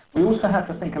entrepreneurs. We also have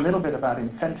to think a little bit about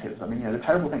incentives. I mean, you know, the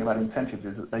terrible thing about incentives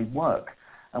is that they work,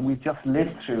 and we've just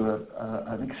lived through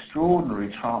an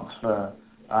extraordinary transfer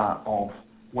of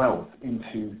wealth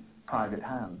into private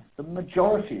hands, the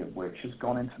majority of which has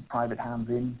gone into private hands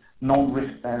in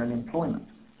non-risk-bearing employment.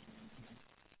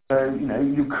 So, you know,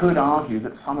 you could argue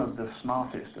that some of the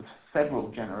smartest of several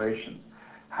generations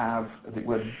have, as it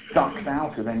were, ducked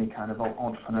out of any kind of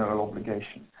entrepreneurial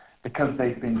obligation because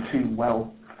they've been too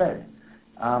well fed.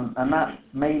 And that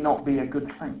may not be a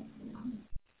good thing.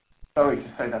 Sorry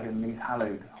to say that in these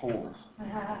hallowed halls.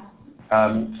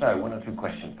 So, 1 or 2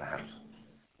 questions, perhaps.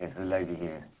 Yes, the lady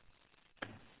here.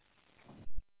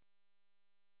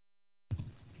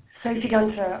 Sophie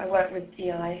Gunter, I work with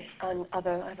EI and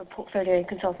I have a portfolio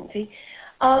consultancy.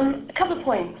 A couple of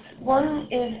points. One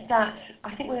is that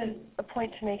I think a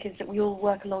point to make is that we all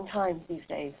work a long time these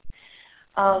days.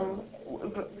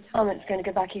 Retirement's going to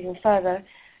go back even further.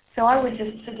 So I would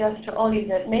just suggest to Ollie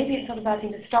that maybe it's not a bad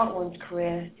thing to start one's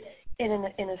career in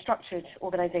a structured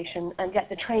organisation and get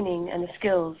the training and the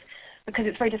skills, because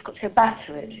it's very difficult to go back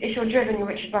to it. If you're driven, you're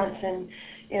Richard Branson,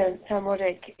 you know, Sam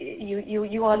Roddick,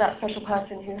 you are that special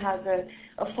person who has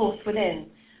a force within.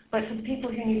 But for the people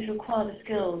who need to acquire the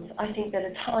skills, I think that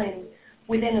a time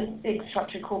within a big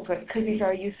structured corporate could be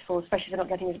very useful, especially if they're not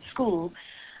getting it at school.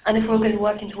 And if we're going to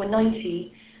work into a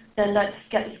 90, then let's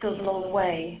get the skills along the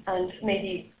way and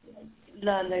maybe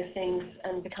learn those things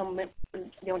and become the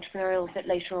entrepreneurial bit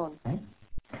later on.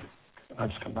 I'll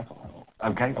just come back on that one.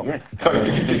 Okay, yes.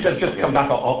 Sorry, just come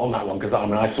back on that one, because I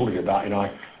mean, I sort of did that, you know,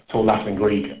 I taught Latin and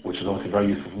Greek, which was obviously very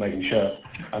useful for making shirts.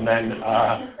 And then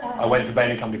I went to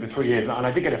Bain & Company for 3 years, and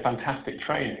I did get a fantastic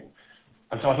training.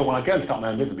 And so I thought, when I go and start my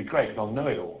own business, it'd be great, because I'll know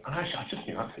it all. And actually, I just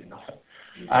knew absolutely nothing.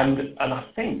 And I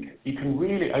think you can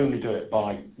really only do it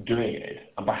by doing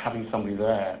it and by having somebody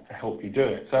there to help you do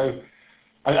it. So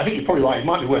I think you're probably right. It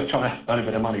might be worth trying to earn a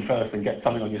bit of money first and get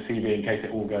something on your CV in case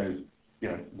it all goes,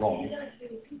 wrong.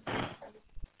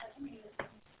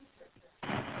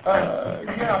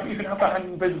 Yeah, you can have that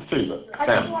in business too. But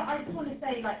I just want to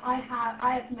say, I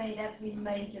have made every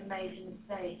major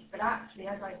mistake, but actually,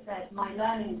 as I said, my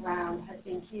learning ground has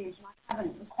been huge. I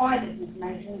haven't acquired this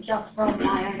information just from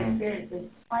my own experiences.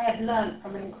 I have learned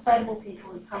from incredible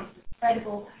people who come from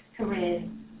incredible careers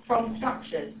from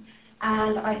structures.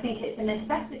 And I think it's a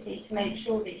necessity to make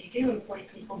sure that you do employ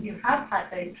people who have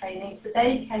had those trainings, so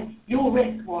they can, your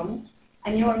risk ones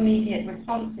and your immediate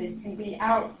responses can be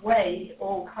outweighed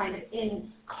or kind of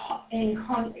in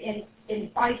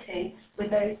fighting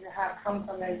with those who have come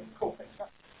from those corporate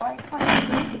structures. So I quite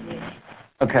agree with you.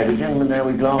 Okay, the gentleman there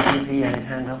with glasses, he had his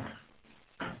hand up.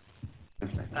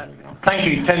 Thank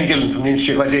you, Tony Gillen from the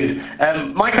Institute of Ideas.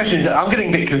 My question is, I'm getting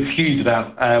a bit confused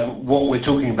about what we're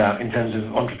talking about in terms of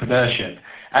entrepreneurship.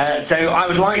 So I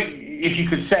would like if you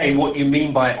could say what you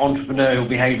mean by entrepreneurial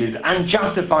behaviours and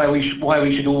justify why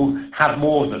we should all have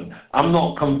more of them. I'm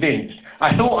not convinced.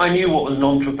 I thought I knew what was an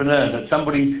entrepreneur, that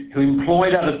somebody who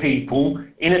employed other people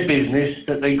in a business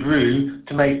that they grew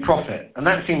to make profit. And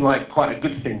that seemed like quite a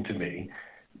good thing to me.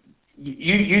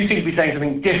 You seem to be saying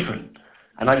something different.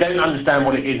 And I don't understand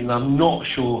what it is, and I'm not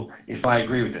sure if I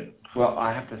agree with it. Well,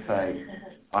 I have to say,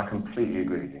 I completely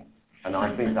agree with you. And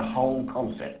I think the whole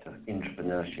concept of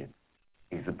entrepreneurship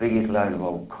is the biggest load of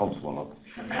old codswallop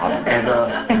I've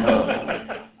ever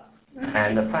heard.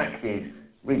 And the fact is,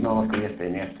 read my article yesterday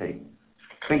in the FT,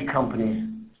 big companies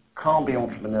can't be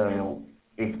entrepreneurial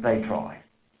if they try.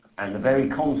 And the very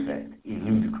concept is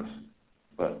ludicrous.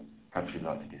 But perhaps you'd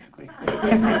like to disagree.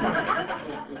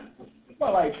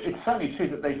 Well, it's certainly true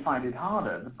that they find it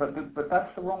harder, but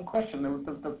that's the wrong question.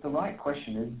 The right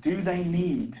question is, do they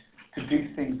need to do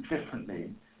things differently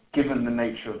given the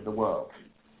nature of the world?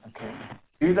 Okay.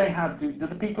 Do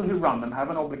the people who run them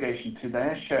have an obligation to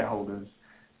their shareholders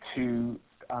to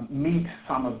meet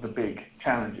some of the big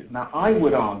challenges? Now, I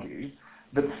would argue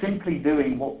that simply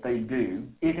doing what they do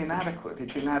is inadequate.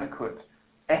 It's inadequate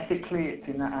ethically,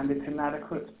 and it's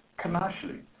inadequate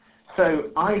commercially. So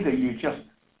either you just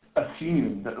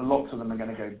assume that lots of them are going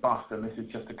to go bust and this is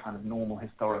just a kind of normal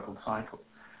historical cycle,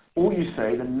 or you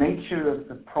say the nature of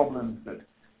the problems that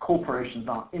corporations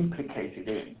are implicated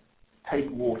in, take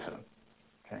water,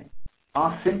 okay,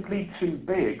 are simply too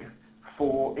big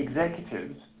for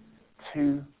executives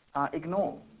to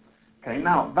ignore. Okay,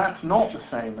 now that's not the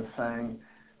same as saying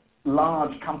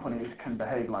large companies can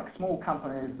behave like small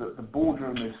companies, that the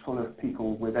boardroom is full of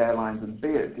people with airlines and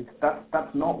beards.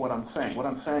 That's not what I'm saying. What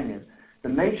I'm saying is the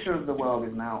nature of the world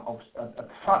is now at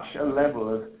such a level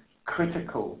of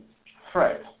critical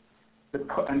threat that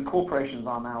and corporations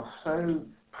are now so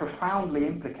profoundly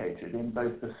implicated in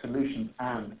both the solutions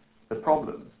and the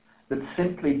problems that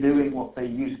simply doing what they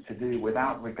used to do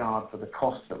without regard for the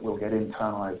costs that will get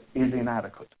internalized is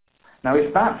inadequate. Now,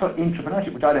 if that's for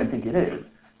entrepreneurship, which I don't think it is,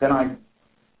 then I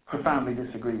profoundly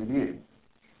disagree with you.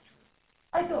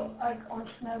 I thought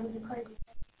entrepreneur was a crazy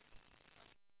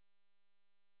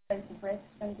risk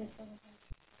and just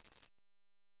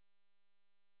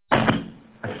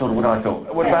That's sort of what I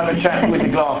thought. What about the chap with the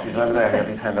glasses over there? He had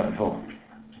his hand up before.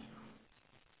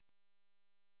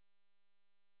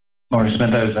 Maurice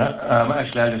Mendoza.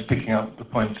 Actually, I was just picking up the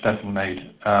point Stefan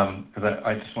made, because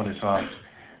I just wanted to ask,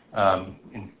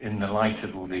 in the light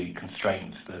of all the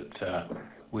constraints that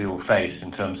we all face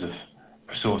in terms of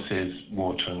resources,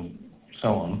 water, and so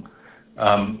on,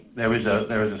 there is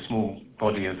a small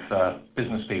body of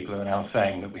business people who are now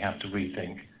saying that we have to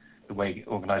rethink the way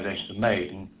organisations are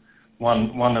made, and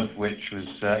one of which was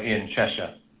Ian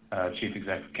Cheshire, Chief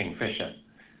Executive of Kingfisher,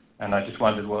 and I just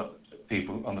wondered what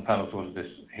people on the panel thought of this.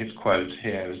 His quote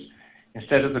here is,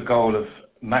 instead of the goal of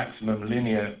maximum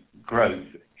linear growth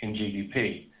in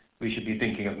GDP, we should be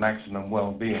thinking of maximum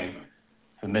well-being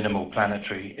for minimal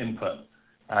planetary input.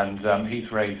 And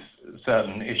he's raised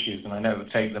certain issues, and I know it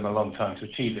would take them a long time to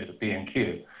achieve it at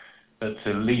B&Q, but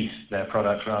to lease their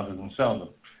products rather than sell them.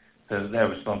 So they're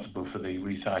responsible for the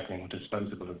recycling or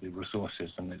disposal of the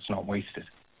resources, and it's not wasted.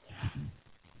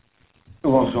 Who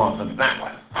wants to answer that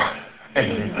one? I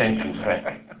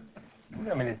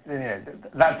mean,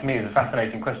 that to me is a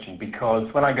fascinating question,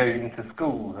 because when I go into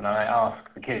schools and I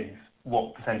ask the kids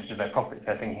what percentage of their profits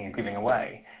they're thinking of giving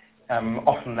away,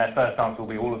 often their first answer will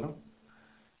be all of them.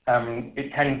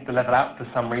 It tends to level out for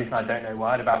some reason, I don't know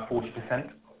why, at about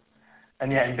 40%.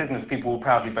 And yet in business, people will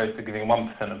proudly boast of giving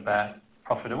 1% of their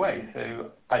profit away.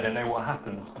 So I don't know what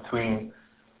happens between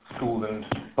school and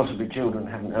Possibly children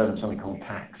haven't heard of something called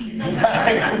tax. and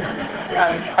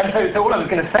so all I was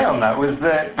going to say on that was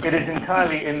that it is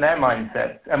entirely in their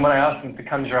mindset. And when I ask them to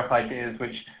conjure up ideas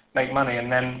which make money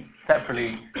and then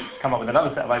separately come up with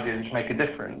another set of ideas which make a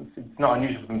difference, it's not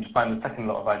unusual for them to find the second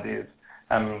lot of ideas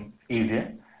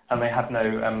easier, and they have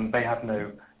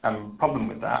no problem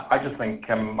with that. I just think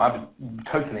I was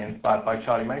totally inspired by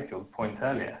Charlie Mayfield's point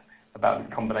earlier about this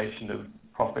combination of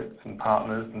profits and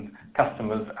partners and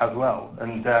customers as well.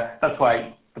 And that's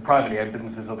why the privately owned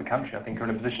businesses of the country, I think, are in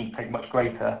a position to take much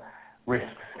greater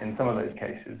risks in some of those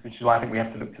cases, which is why I think we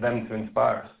have to look to them to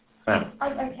inspire us.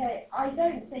 Okay, I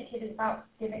don't think it is about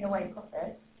giving away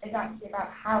profits. It's actually about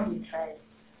how you trade.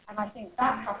 And I think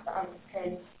that has to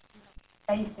underpin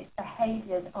basic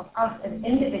behaviours of us as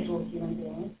individual human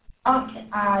beings, us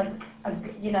as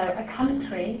a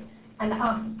country, and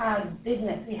us as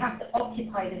business. We have to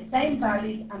occupy the same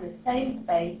values and the same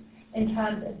space in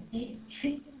terms of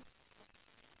treating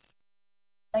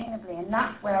sustainably, and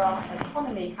that's where our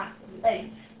economy has to be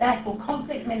based. Therefore,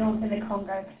 conflict minerals in the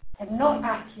Congo cannot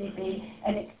actually be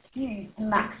an excuse to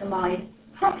maximise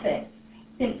profit,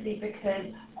 simply because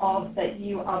of that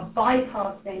you are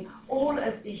bypassing all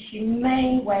of the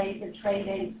humane ways of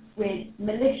trading with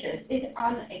militias. It's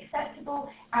unacceptable,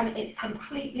 and it's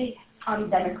completely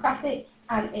undemocratic,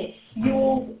 and it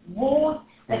fuels wars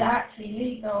that actually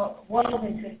lead our world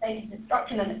into a state of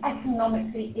destruction, and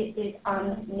economically it is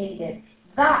unneeded.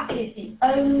 That is the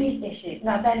only issue.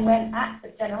 Now then, when acts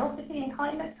of generosity and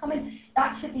kindness come in,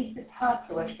 that should be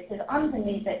superfluous, because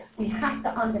underneath it we have to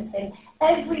underpin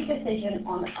every decision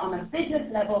on a business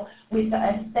level with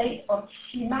a state of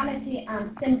humanity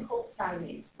and simple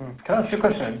values. Can I ask you a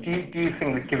question? Do you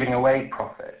think that giving away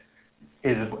profit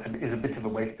is a bit of a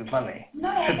waste of money?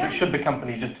 No, should the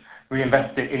company just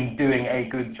reinvest it in doing a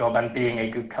good job and being a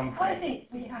good company? I think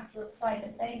we have to apply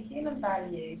the same human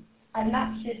values, and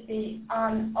that should be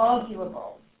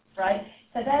unarguable, right?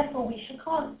 So therefore, we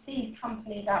can't see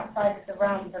companies outside of the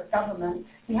realms of government.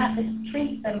 We have to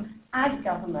treat them as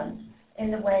government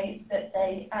in the way that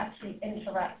they actually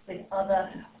interact with other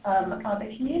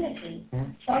communities.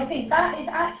 Mm-hmm. So I think that is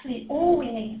actually all we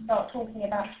need to start talking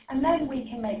about, and then we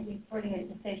can make these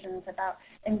brilliant decisions about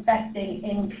investing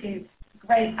into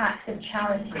great acts of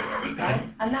charity,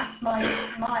 right? And that's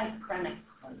my premise.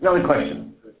 Another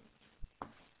question.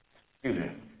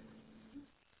 Julia.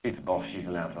 She's the boss, she's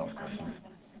allowed to ask questions.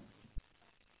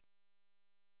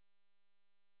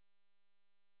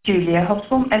 Julia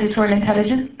Hobsbawm, Editorial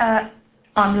Intelligence.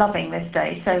 I'm loving this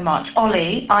day so much.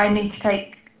 Ollie, I need to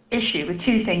take issue with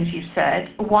two things you've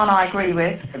said. One I agree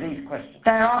with. Are these questions?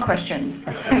 There are questions.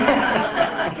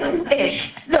 Ish.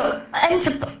 Look,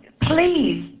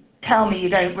 please tell me you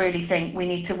don't really think we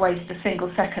need to waste a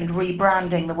single second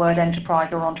rebranding the word enterprise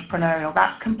or entrepreneurial.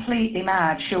 That's completely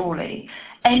mad, surely.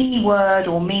 Any word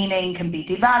or meaning can be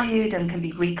devalued and can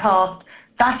be recast.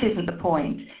 That isn't the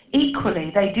point.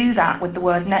 Equally, they do that with the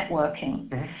word networking.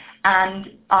 Mm-hmm. And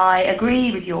I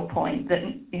agree with your point that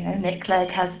Nick Clegg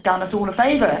has done us all a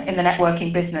favour in the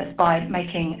networking business by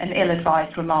making an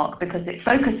ill-advised remark, because it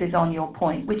focuses on your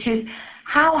point, which is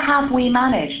how have we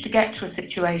managed to get to a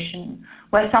situation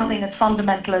where something as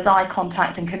fundamental as eye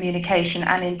contact and communication,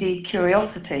 and indeed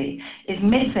curiosity, is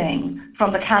missing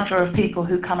from the cadre of people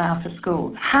who come out of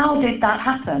schools? How did that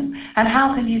happen? And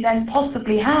how can you then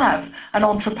possibly have an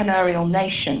entrepreneurial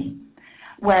nation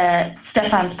where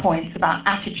Stefan's points about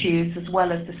attitudes as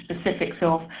well as the specifics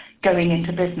of going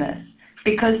into business?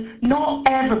 Because not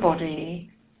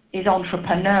everybody is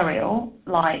entrepreneurial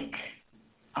like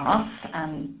us,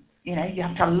 and you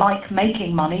have to like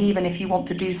making money even if you want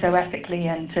to do so ethically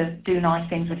and to do nice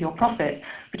things with your profit.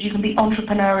 But you can be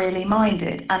entrepreneurially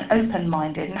minded and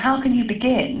open-minded. And how can you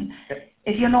begin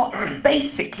if you're not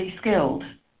basically skilled?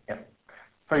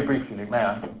 Very briefly, may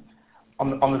I? On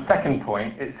the second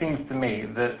point, it seems to me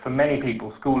that for many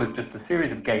people, school is just a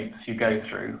series of gates you go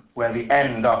through, where the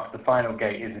end after the final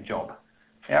gate is a job.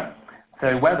 Yeah?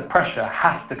 So where the pressure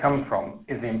has to come from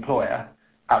is the employer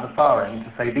at the far end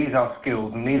to say these are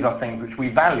skills and these are things which we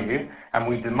value and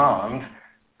we demand,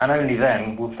 and only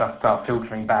then will start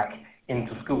filtering back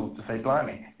into schools to say,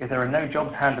 blimey, if there are no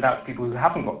jobs handed out to people who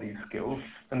haven't got these skills,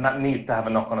 then that needs to have a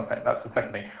knock-on effect. That's the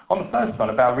second thing. On the first one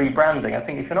about rebranding, I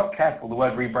think if you're not careful, the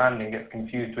word rebranding gets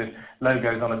confused with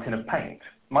logos on a tin of paint.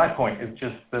 My point is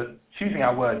just that choosing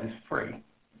our words is free,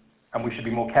 and we should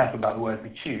be more careful about the words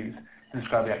we choose to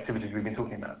describe the activities we've been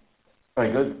talking about.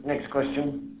 Very good. Next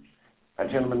question. That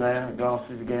gentleman there,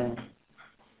 glasses again.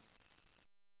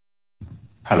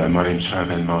 Hello, my name's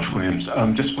Ben Marsh-Williams.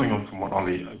 Just following on from what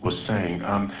Ollie was saying,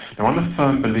 now I'm a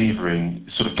firm believer in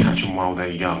sort of catch them while they're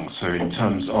young. So in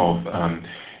terms of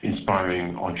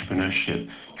inspiring entrepreneurship,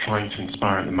 trying to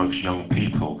inspire it amongst young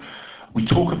people. We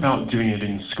talk about doing it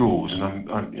in schools, and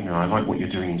I like what you're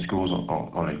doing in schools,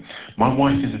 Ollie. My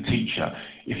wife is a teacher.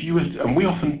 And we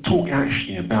often talk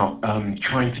actually about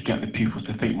trying to get the pupils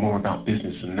to think more about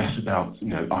business and less about,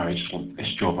 I just want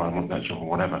this job, or I want that job, or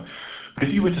whatever. But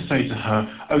if you were to say to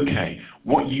her, okay,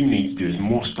 what you need to do is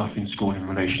more stuff in school in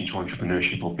relation to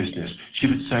entrepreneurship or business, she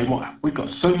would say, well, we've got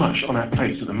so much on our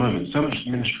plates at the moment, so much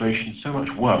administration, so much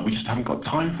work, we just haven't got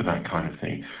time for that kind of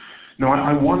thing. Now,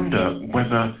 I wonder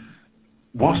whether,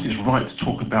 whilst it's right to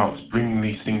talk about bringing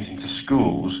these things into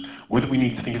schools, whether we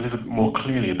need to think a little bit more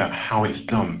clearly about how it's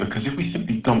done. Because if we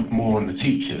simply dump more on the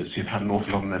teachers who've had an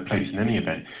awful lot on their plates in any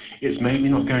event, it's maybe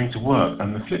not going to work.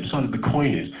 And the flip side of the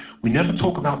coin is, we never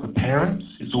talk about the parents,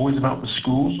 it's always about the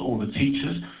schools or the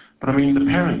teachers. But I mean, the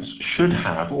parents should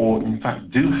have, or in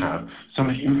fact do have, so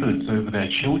much influence over their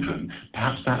children.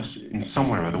 Perhaps that's in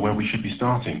somewhere or other where we should be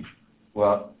starting.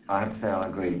 Well, I have to say I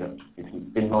agree that it's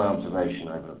been my observation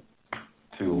over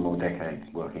 2 or more decades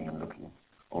working and looking at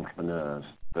entrepreneurs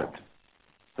that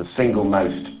the single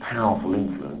most powerful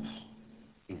influence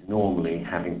is normally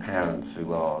having parents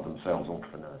who are themselves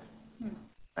entrepreneurs.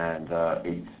 And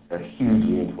it's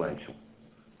hugely influential.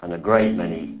 And a great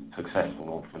many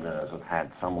successful entrepreneurs have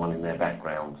had someone in their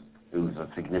background who's a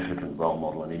significant role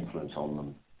model and influence on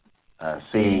them.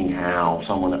 Seeing how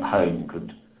someone at home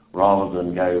could, rather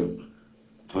than go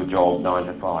to a job 9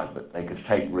 to 5, but they could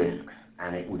take risks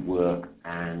and it would work,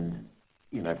 and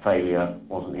failure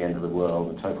wasn't the end of the world,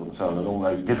 and so forth and so on, and all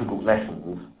those difficult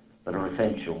lessons that are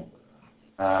essential.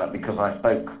 Because I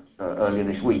spoke earlier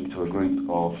this week to a group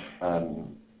of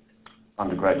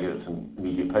undergraduates and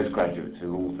immediate postgraduates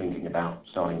who are all thinking about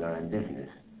starting their own business,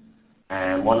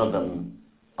 and one of them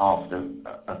asked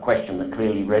a question that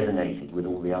clearly resonated with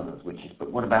all the others, which is,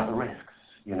 but what about the risks?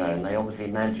 And they obviously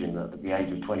imagine that at the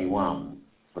age of 21,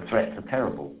 the threats are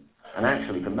terrible. And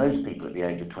actually, for most people at the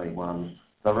age of 21,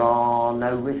 there are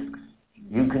no risks.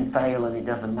 You can fail and it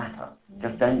doesn't matter.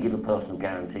 Just don't give a personal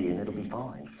guarantee and it'll be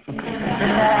fine.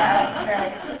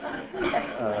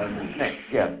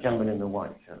 Next, gentleman in the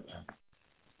white shirt.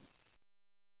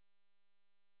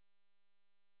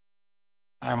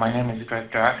 Hi, my name is Greg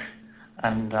Jack,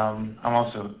 and I'm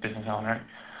also a business owner.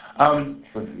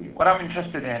 What I'm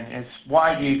interested in is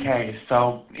why the UK is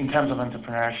so, in terms of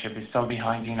entrepreneurship, is so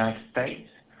behind the United States.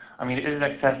 I mean, is it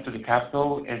access to the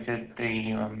capital? Is it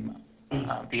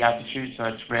the attitude, so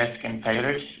it's risk and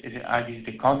failures? Are these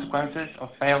the consequences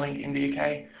of failing in the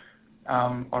UK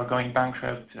or going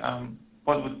bankrupt?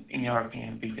 What would, in your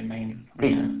opinion, be the main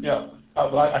reason? Yeah,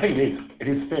 well, I think it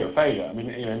is fear of failure. I mean,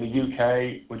 in the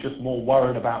UK, we're just more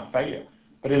worried about failure.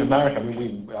 But in America, I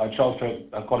mean, Charles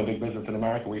Tripp has quite a big business in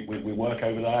America. We work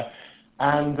over there,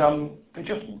 and they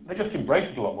just embrace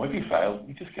it a lot more. If you fail,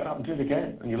 you just get up and do it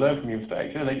again, and you learn from your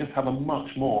mistakes. They just have a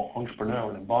much more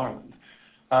entrepreneurial environment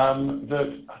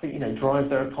that I think drives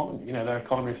their economy. Their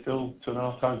economy is still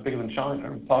 2.5 times bigger than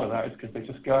China, and part of that is because they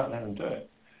just go out there and do it.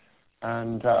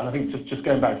 And I think just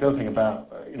going back to the other thing about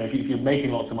if you're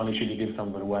making lots of money, should you give some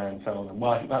of it away and so on?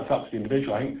 Well, I think that's up to the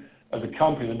individual. I think as a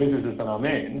company, the businesses that I'm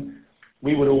in,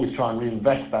 we would always try and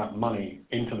reinvest that money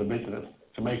into the business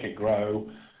to make it grow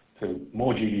to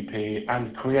more GDP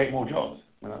and create more jobs.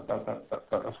 I mean,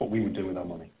 that's what we would do with our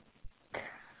money.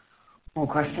 More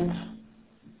questions?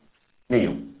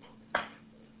 Neil.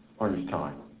 Orange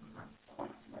tie.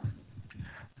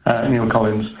 Neil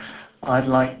Collins. I'd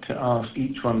like to ask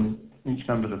each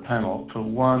member of the panel for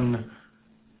one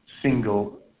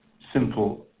single,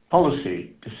 simple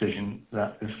policy decision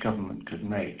that this government could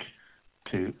make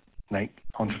to make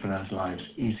entrepreneurs' lives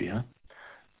easier,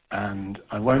 and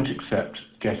I won't accept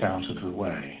get out of the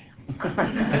way.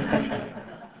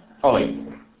 Ollie.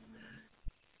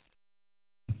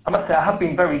 I must say I have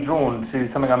been very drawn to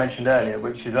something I mentioned earlier,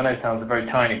 which is, I know it sounds a very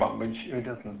tiny one, which it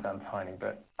doesn't sound tiny,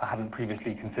 but I hadn't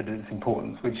previously considered its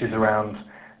importance, which is around,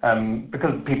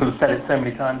 because people have said it so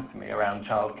many times to me, around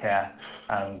childcare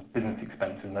and business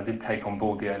expenses, and I did take on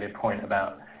board the earlier point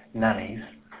about nannies.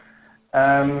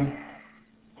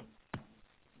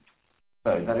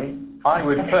 I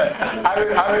would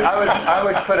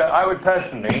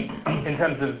personally, in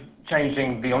terms of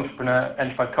changing the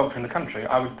enterprise culture in the country,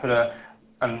 I would put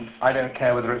and I don't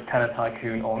care whether it's Tenor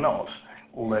Tycoon or not,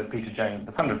 although Peter Jones,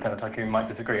 the founder of Tenor Tycoon, might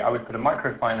disagree. I would put a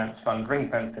microfinance fund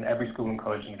ring-fenced in every school and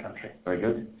college in the country. Very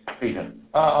good. Peter?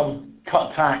 I would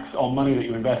cut tax on money that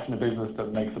you invest in a business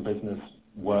that makes the business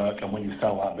work, and when you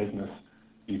sell that business,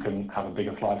 you can have a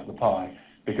bigger slice of the pie.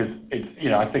 because it's,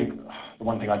 I think the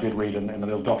one thing I did read in the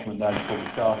little document there before we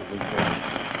started was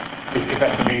that if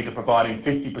SMEs are providing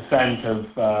 50% of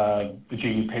the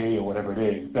GDP or whatever it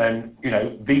is, then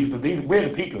we're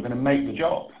the people who are going to make the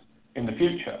jobs in the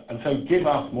future, and so give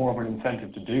us more of an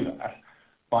incentive to do that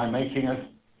by making us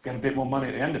get a bit more money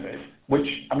at the end of it.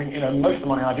 Which, most of the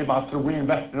money I give, I sort of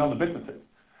reinvest in other businesses.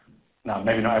 Now,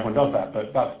 maybe not everyone does that,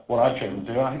 but that's what I've chosen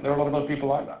to do. I think there are a lot of other people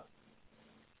like that.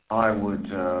 I would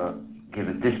give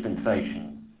a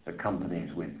dispensation to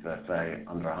companies with, say,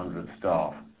 under 100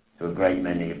 staff to a great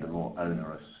many of the more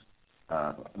onerous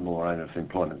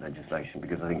employment legislation,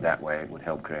 because I think that way it would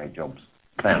help create jobs.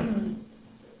 Sam?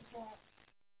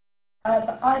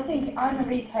 I think I'm a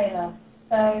retailer,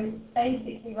 so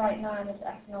basically right now in this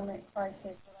economic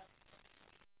crisis,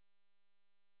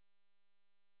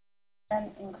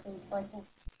 increase, I think.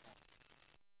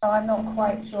 So I'm not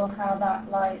quite sure how that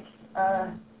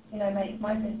makes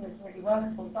my business really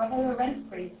workable. So I have a rent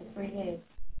freeze for 3 years.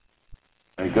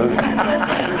 There you go.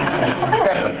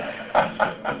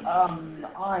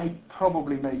 I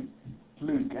probably make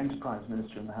Luke Enterprise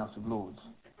Minister in the House of Lords.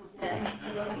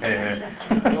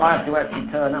 You'll have to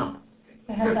actually turn up.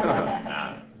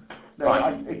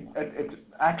 It's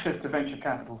access to venture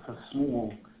capital for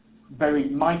small, very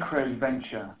micro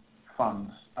venture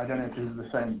funds. I don't know if this is the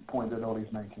same point that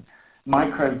Ollie's making.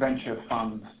 Micro venture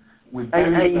funds with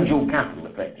angel capital,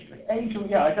 effectively. Angel,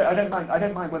 yeah. I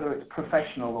don't mind whether it's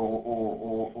professional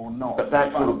or not. But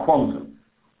that sort of quantum.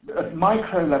 At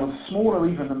micro level, smaller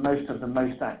even than most of the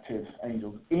most active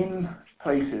angels, in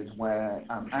places where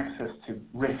access to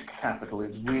risk capital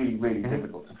is really, really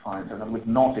difficult to find. So that was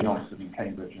not in Oxford and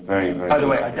Cambridge. Very, very. By the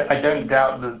way, I don't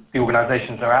doubt that the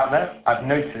organisations are out there. I've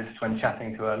noticed when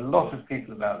chatting to a lot of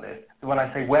people about this, that when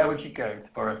I say, where would you go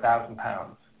for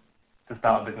 £1,000 to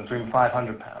start a business, or even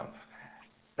 £500,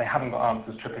 they haven't got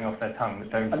answers tripping off their tongue that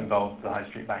don't involve the high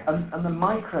street bank. And the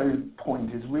micro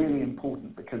point is really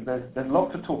important, because there's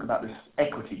lots of talk about this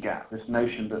equity gap, this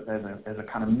notion that there's a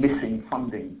kind of missing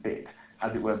funding bit,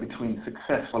 as it were, between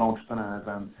successful entrepreneurs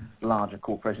and larger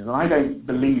corporations. And I don't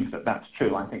believe that that's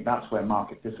true. I think that's where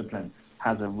market discipline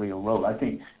has a real role. I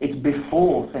think it's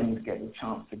before things get a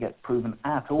chance to get proven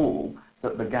at all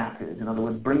that the gap is. In other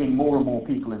words, bringing more and more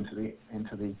people into the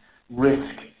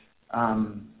risk,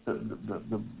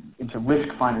 into risk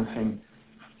financing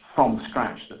from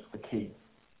scratch. That's the key.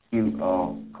 You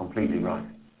are completely right.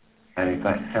 And in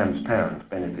fact, Sam's parents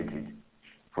benefited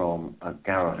from a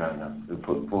garage owner who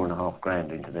put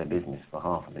 $4,500 into their business for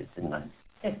half of it, didn't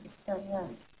they? 50%, yeah.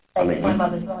 I mean, my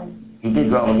mother's line. He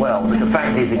did rather well, but the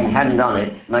fact is, if he hadn't done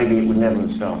it, maybe it would never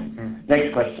have started.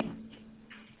 Next question.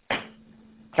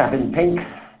 Chap in pink.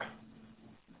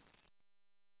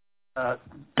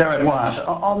 Derek Wyatt.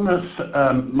 On this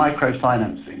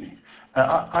microfinancing,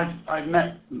 I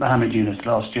met Mohammed Yunus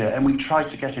last year, and we tried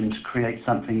to get him to create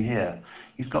something here.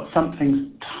 He's got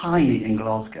something tiny in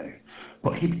Glasgow,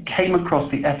 but he came across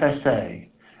the FSA,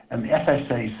 and the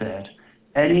FSA said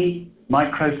any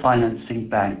microfinancing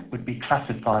bank would be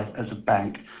classified as a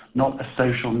bank, not a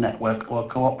social network or a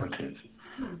cooperative.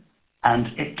 And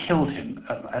it killed him,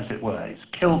 as it were. It's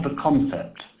killed the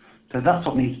concept. So that's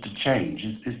what needs to change,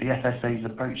 is the FSA's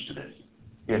approach to this.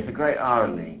 Yes, the great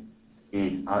irony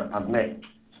is I've met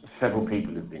several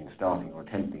people who've been starting or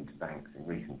attempting to banks in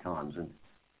recent times, and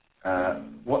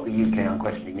what the UK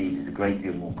unquestionably needs is a great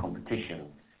deal more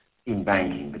competition in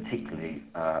banking, particularly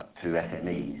to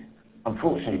SMEs.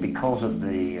 Unfortunately, because of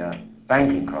the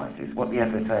banking crisis, what the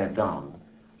FSA have done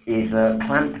is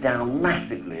clamped down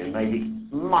massively and made it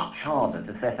much harder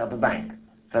to set up a bank.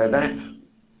 So that's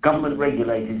government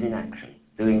regulators in action,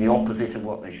 doing the opposite of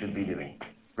what they should be doing.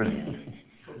 Brilliant.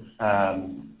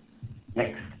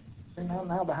 Next.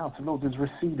 Now the House of Lords is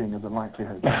receding as a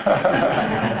likelihood.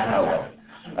 Oh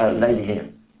well. Lady here.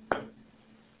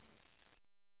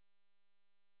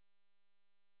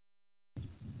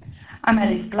 I'm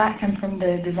Alice Black. I'm from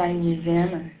the Design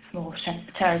Museum, a small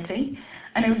charity.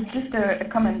 And it was just a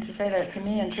comment to say that for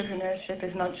me, entrepreneurship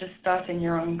is not just starting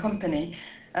your own company.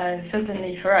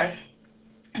 Certainly for us,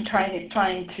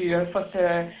 trying to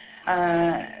foster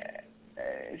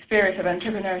spirit of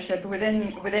entrepreneurship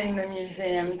within the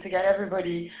museum, to get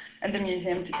everybody in the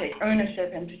museum to take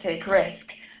ownership and to take risk.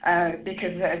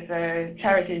 Because as a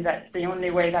charity, that's the only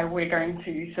way that we're going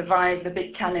to survive the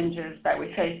big challenges that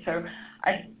we face. So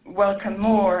I welcome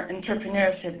more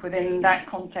entrepreneurship within that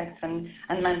context and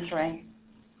mentoring.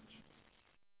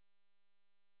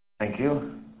 Thank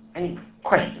you. Any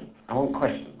questions? I want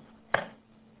questions.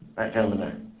 That gentleman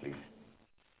there, please.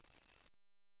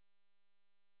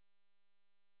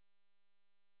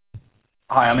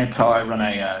 Hi, I'm Ito. I run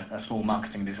a small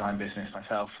marketing design business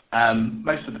myself.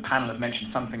 Most of the panel have mentioned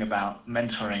something about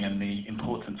mentoring and the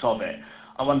importance of it.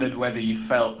 I wondered whether you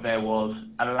felt there was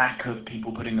a lack of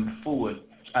people putting themselves forward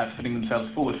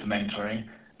for mentoring,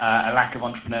 a lack of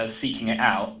entrepreneurs seeking it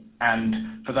out,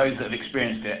 and for those that have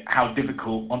experienced it, how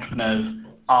difficult entrepreneurs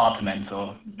are to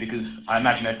mentor, because I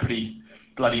imagine they're pretty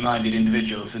bloody-minded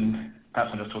individuals, and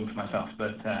perhaps I'm just talking to myself,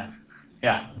 but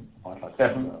yeah.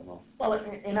 Definitely. Well,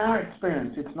 in our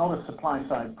experience, it's not a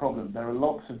supply-side problem. There are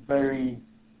lots of very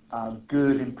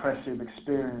good, impressive,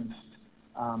 experienced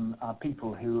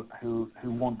people who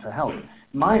want to help.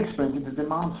 My experience is a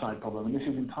demand-side problem, and this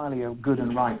is entirely a good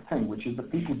and right thing, which is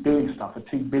that people doing stuff are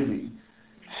too busy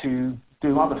to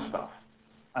do other stuff,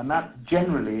 and that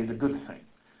generally is a good thing.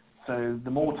 So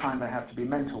the more time they have to be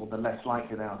mentored, the less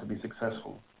likely they are to be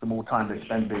successful. The more time they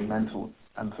spend being mentored,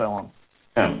 and so on.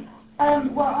 Yeah.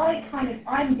 Well,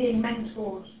 I'm being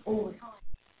mentored all the time.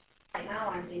 Right now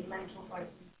I'm being mentored by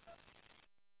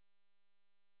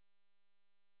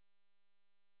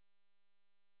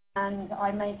and I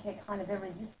make it kind of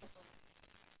irresistible.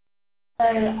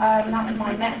 So that's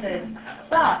my method.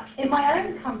 But in my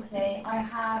own company, I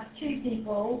have three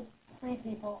people who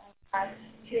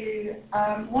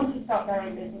want to start their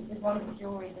own businesses. One is a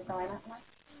jewellery designer.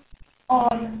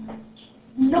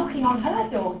 Knocking on her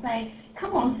door saying,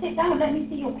 come on, sit down, let me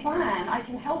see your plan, I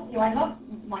can help you, I love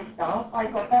my staff,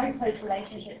 I've got very close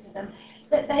relationships with them.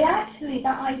 But they actually,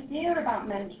 that idea about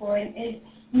mentoring is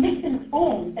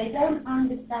misinformed. They don't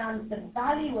understand the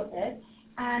value of it,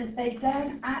 and they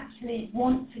don't actually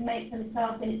want to make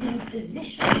themselves in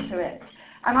imposition to it.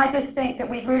 And I just think that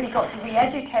we've really got to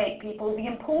re-educate people the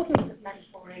importance of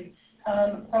mentoring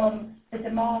from the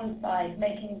demand side,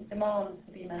 making demands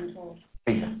to be mentored.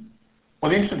 Well,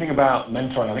 the interesting thing about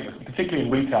mentoring, I think, particularly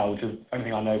in retail, which is the only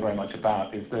thing I know very much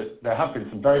about, is that there have been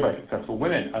some very, very successful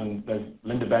women, and there's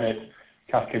Linda Bennett,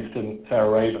 Kath Kidston,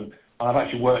 Sarah Raven, and I've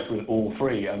actually worked with all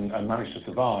three and managed to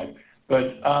survive.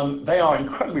 But they are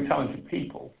incredibly talented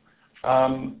people,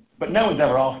 but no one's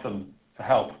ever asked them to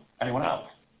help anyone else.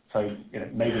 So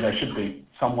maybe there should be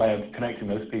some way of connecting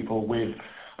those people with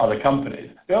other companies.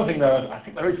 The other thing, though, I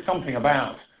think there is something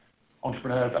about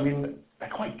entrepreneurs. I mean, they're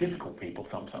quite difficult people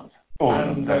sometimes. All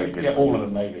of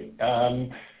them, maybe.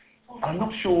 I'm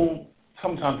not sure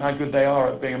sometimes how good they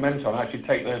are at being a mentor. And I actually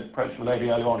take the approach from the lady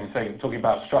earlier on who's talking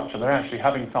about structure. They're actually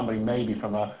having somebody maybe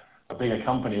from a bigger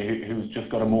company who's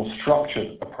just got a more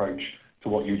structured approach to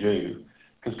what you do.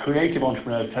 Because creative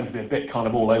entrepreneurs tend to be a bit kind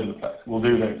of all over the place. We'll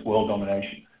do this, world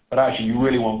domination. But actually, you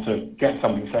really want to get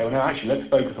somebody to say, well, no, actually, let's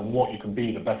focus on what you can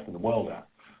be the best in the world at,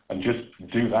 and just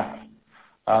do that.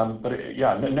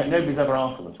 Nobody's ever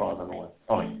asked them as far as I'm aware.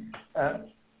 Ollie?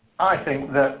 I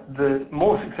think that the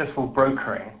more successful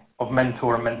brokering of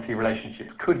mentor and mentee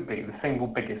relationships could be the single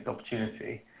biggest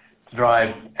opportunity to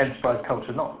drive enterprise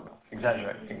culture, not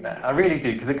exaggerating there. I really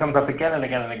do, because it comes up again and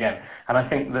again and again. And I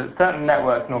think that certain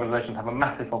networks and organizations have a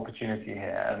massive opportunity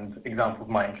here, and examples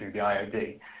might include the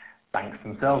IOD, banks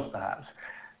themselves perhaps.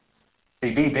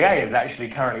 The BBA is actually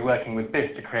currently working with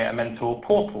BIS to create a mentor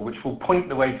portal, which will point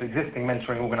the way to existing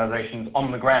mentoring organizations on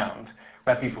the ground,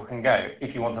 where people can go.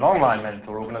 If you want an online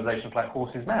mentor, organizations like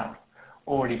Horse's Mouth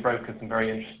already brokered some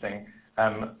very interesting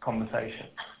conversations.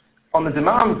 On the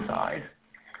demand side,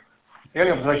 the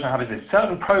only observation I have is this: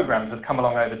 certain programs have come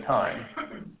along over time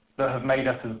that have made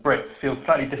us as Brits feel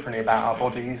slightly differently about our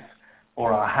bodies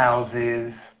or our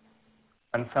houses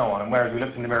and so on. And whereas we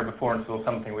looked in the mirror before and saw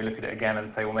something, we look at it again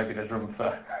and say, well, maybe there's room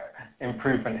for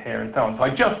improvement here and so on. So I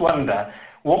just wonder,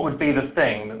 what would be the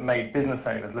thing that made business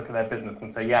owners look at their business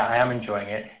and say, yeah, I am enjoying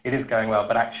it, it is going well,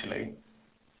 but actually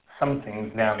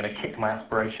something's now going to kick my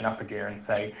aspiration up a gear and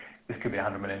say, this could be a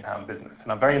 £100 million business.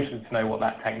 And I'm very interested to know what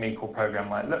that technique or program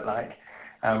might look like.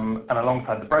 And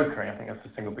alongside the brokering, I think that's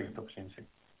the single biggest opportunity.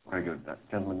 Very good. That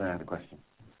gentleman there had a question.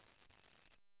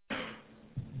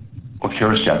 Well,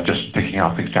 curiously, I'm just picking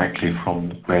up exactly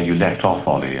from where you left off,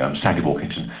 Ollie, Sandy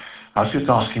Walkington. I was just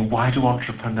asking, why do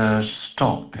entrepreneurs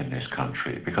stop in this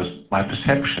country? Because my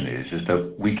perception is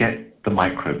that we get the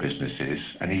micro businesses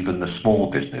and even the small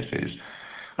businesses.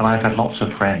 And I've had lots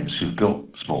of friends who've built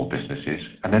small businesses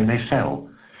and then they sell.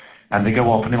 And they go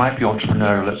off and they might be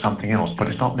entrepreneurial at something else, but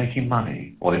it's not making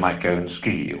money. Or they might go and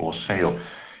ski or sail.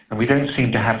 And we don't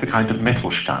seem to have the kind of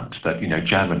Mittelstand that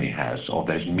Germany has, or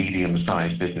those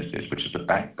medium-sized businesses, which is the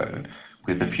backbone,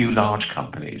 with a few large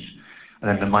companies, and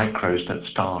then the micros that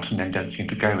start and then don't seem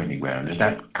to go anywhere. And is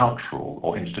that cultural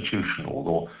or institutional,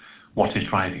 or what is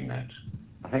driving that?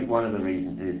 I think one of the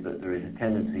reasons is that there is a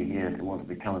tendency here to want to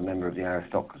become a member of the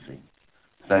aristocracy.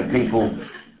 So people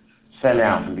sell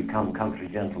out and become country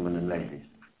gentlemen and ladies.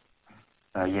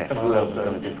 Yes, who else has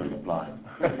got a different reply?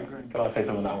 Can I say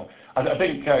something on that one? I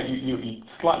think you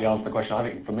slightly answered the question. I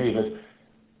think for me, there's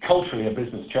culturally a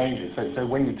business changes. So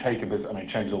when you take a business, I mean,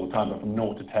 it changes all the time, but from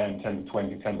 0 to 10, 10 to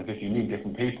 20, 10 to 50, you need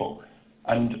different people.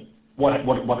 And what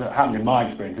happened in my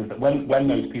experience is that when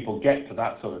those people get to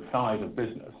that sort of size of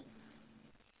business,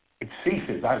 it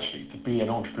ceases actually to be an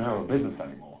entrepreneurial business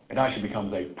anymore. It actually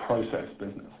becomes a process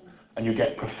business. And you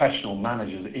get professional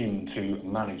managers in to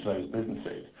manage those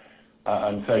businesses.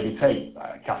 And so if you take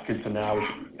Kaskista now, which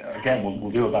again we'll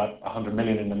do about 100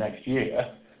 million in the next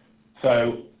year.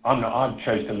 So I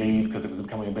chose to leave because it was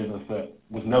becoming a business that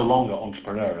was no longer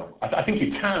entrepreneurial. I think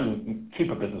you can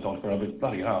keep a business entrepreneurial, but it's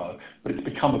bloody hard. But it's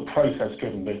become a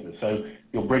process-driven business. So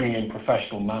you're bringing in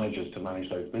professional managers to manage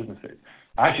those businesses.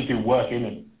 I actually do work in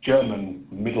a German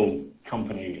middle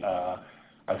company.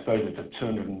 I suppose it's a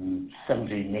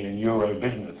 270 million euro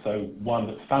business. So one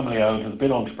that's family-owned, has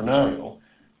been entrepreneurial,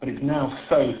 but it's now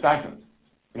so stagnant.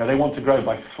 You know, they want to grow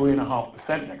by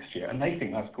 3.5% next year, and they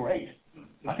think that's great.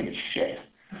 I think it's shit.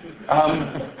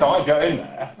 So I go in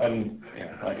there, and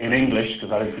in English,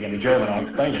 because I don't speak any German, I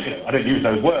explain it. I don't use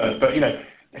those words, but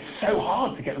it's so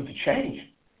hard to get them to change.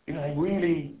 They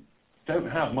really don't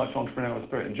have much entrepreneurial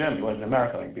spirit in Germany, whereas in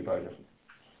America they can be very different.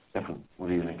 Different. What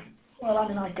do you think? Well, I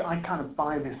mean, I kind of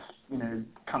buy this,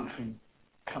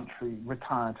 country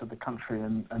retire to the country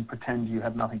and pretend you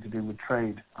have nothing to do with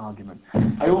trade argument.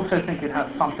 I also think it has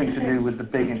something to do with the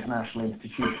big international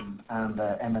institutions and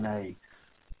their M&A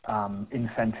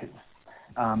incentives,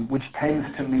 which tends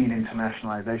to mean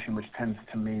internationalization, which tends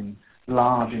to mean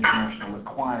large international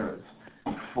acquirers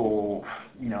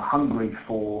hungry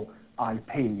for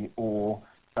IP or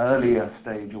earlier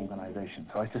stage organizations.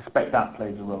 So I suspect that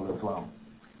plays a role as well.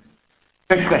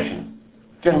 Next question.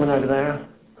 Gentleman over there.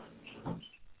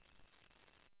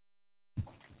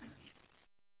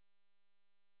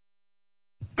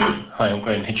 Hi, I'm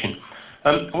Graham Hitchin.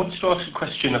 I wanted to ask a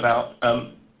question about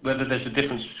whether there's a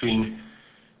difference between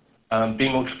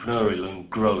being entrepreneurial and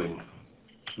growing,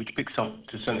 which picks up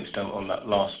to a certain extent on that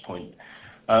last point.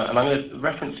 And I'm going to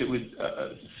reference it with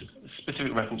a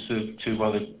specific reference to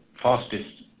one of the fastest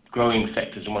growing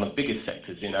sectors and one of the biggest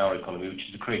sectors in our economy, which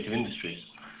is the creative industries,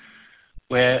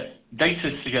 where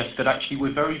data suggests that actually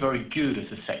we're very, very good as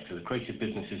a sector. The creative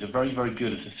businesses are very, very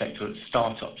good as a sector at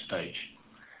startup stage.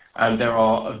 And there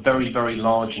are a very, very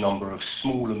large number of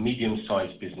small and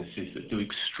medium-sized businesses that do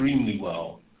extremely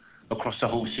well across a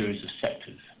whole series of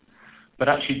sectors. But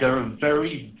actually there are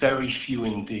very, very few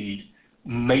indeed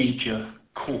major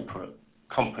corporate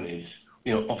companies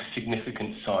of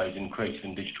significant size in creative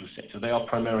and digital sector. They are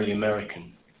primarily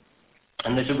American.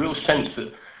 And there's a real sense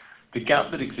that the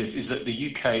gap that exists is that the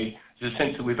UK is a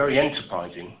sense that we're very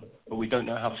enterprising, but we don't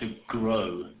know how to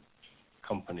grow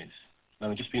companies. And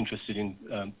I'd just be interested in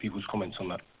people's comments on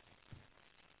that.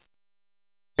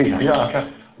 Yeah,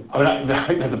 okay. I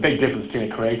think there's a big difference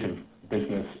between a creative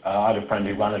business. I had a friend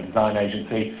who ran a design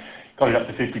agency, got it up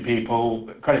to 50 people,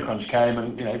 credit crunch came,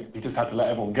 and he just had to let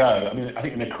everyone go. I mean, I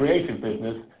think in a creative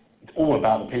business, it's all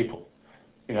about the people.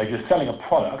 If you're selling a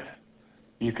product,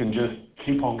 you can just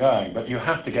keep on going, but you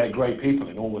have to get great people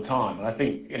in all the time. And I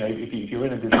think if you're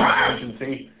in a design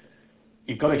agency,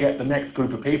 you've got to get the next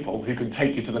group of people who can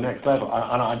take you to the next level.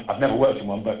 And I've never worked in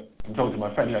one, but I'm talking to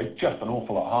my friend, it's just an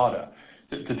awful lot harder.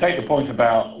 To take the point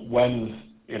about when's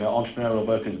entrepreneurial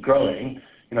versus growing,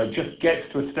 just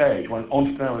gets to a stage when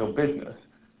entrepreneurial business,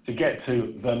 to get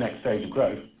to the next stage of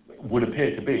growth, would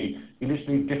appear to be, you just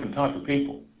need different type of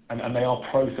people. And they are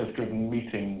process-driven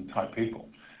meeting type people.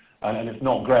 And it's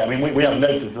not great. I mean, we have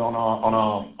notices on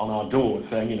our doors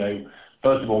saying,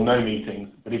 first of all, no meetings,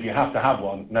 but if you have to have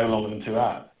one, no longer than 2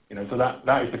 hours. So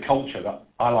that is the culture that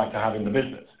I like to have in the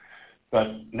business. But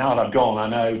now that I've gone, I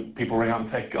know people ring up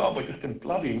and say, God, we're just in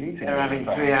bloody meetings. They're having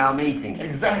 3-hour meetings.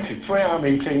 Exactly, 3-hour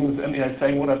meetings, and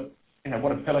saying what a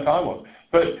pillock I was.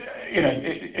 But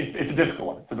it's a difficult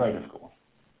one. It's a very difficult one.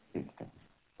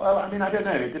 Well, I mean, I don't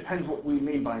know. It depends what we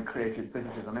mean by creative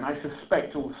businesses. I mean, I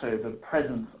suspect also the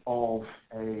presence of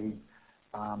a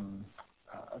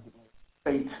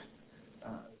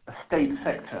state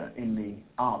sector in the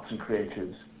arts and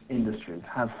creatives industries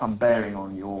has some bearing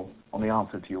on the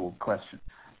answer to your question.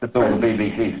 The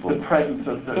BBC's fault. The presence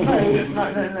of the... No,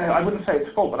 I wouldn't say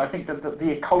it's fault, but I think that the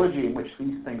ecology in which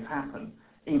these things happen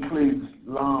includes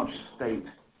large state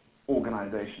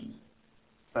organisations.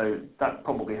 So that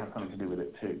probably has something to do with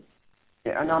it too.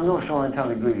 Yeah, and I'm not sure I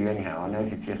entirely agree with you anyhow. I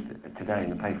noticed just today in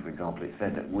the paper, for example, it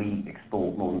said that we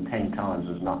export more than 10 times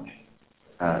as much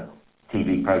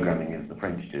TV programming as the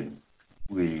French do.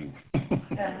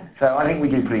 So I think we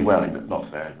do pretty well in lots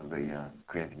of areas of the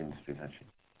creative industries, actually.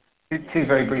 Two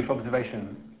very brief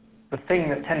observations. The thing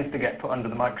that tends to get put under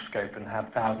the microscope and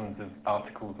have thousands of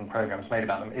articles and programs made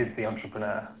about them is the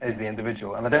entrepreneur, is the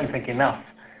individual. And I don't think enough,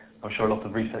 I'm sure a lot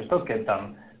of research does get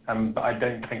done, but I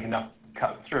don't think enough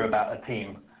cuts through about a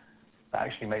team that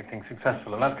actually made things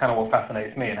successful. And that's kind of what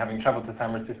fascinates me. And having traveled to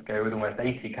San Francisco with almost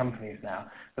 80 companies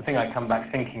now, the thing I come back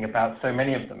thinking about so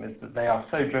many of them is that they are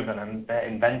so driven and they're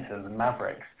inventors and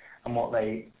mavericks. And what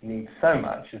they need so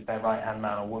much is their right-hand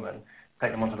man or woman to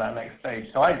take them onto that next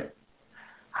stage. So I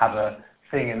have a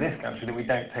thing in this country that we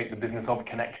don't take the business of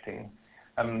connecting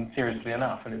seriously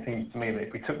enough. And it seems to me that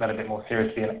if we took that a bit more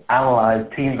seriously and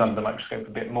analysed teams under the microscope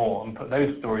a bit more and put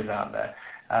those stories out there,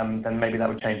 then maybe that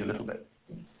would change a little bit.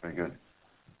 Very good.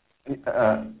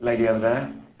 Lady over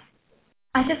there.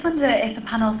 I just wonder if the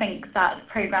panel thinks that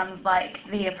programs like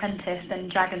The Apprentice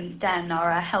and Dragon's Den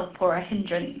are a help or a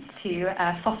hindrance to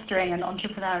fostering an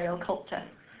entrepreneurial culture.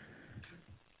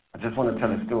 I just want to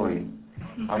tell a story.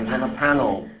 I was on a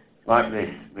panel like this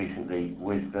recently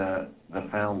with the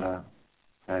founder,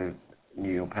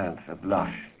 Neil Pants of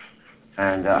Lush,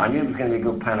 and I knew it was going to be a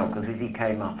good panel because as he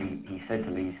came up, he said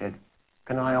to me, he said,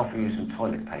 "Can I offer you some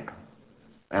toilet paper?"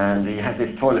 And he had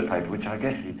this toilet paper, which I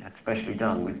guess he had specially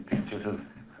done with pictures of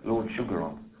Lord Sugar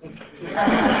on.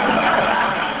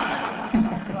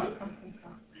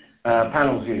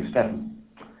 Panel's view, Stefan.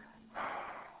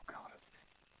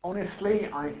 Honestly,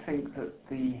 I think that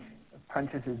The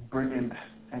Apprentice is brilliant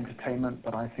entertainment,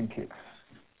 but I think it's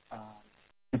a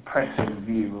depressing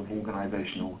view of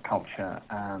organisational culture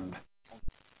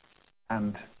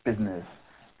and business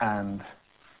and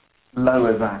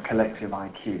lowers our collective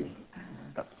IQ.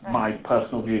 That's my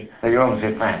personal view. So you're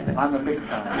obviously a fan. I'm a big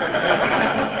fan.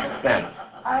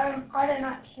 I don't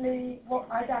actually.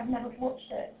 I've never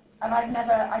watched it, and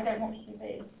I don't watch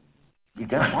TV. You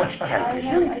don't watch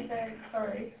television? I don't.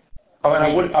 Sorry. I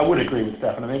mean, I would agree with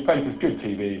Stefan. I mean, Apprentice is good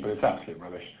TV, but it's absolute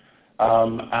rubbish.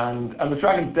 And the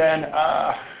Dragon's Den,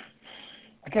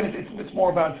 again, it's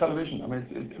more about television. I mean,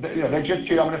 they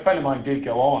just. I mean, a friend of mine did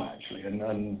go on actually,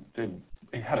 and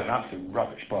he had an absolute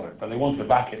rubbish product, but they wanted to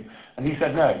back him, and he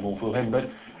said no, more for him. But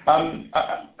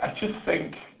I just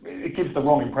think it gives the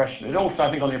wrong impression. It also, I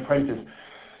think, on The Apprentice,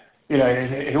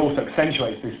 it also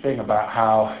accentuates this thing about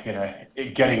how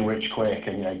getting rich quick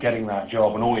and getting that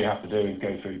job, and all you have to do is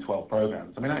go through 12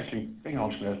 programs. I mean, actually, being an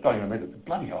entrepreneur, starting in the middle, it's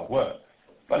bloody hard work,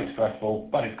 bloody stressful,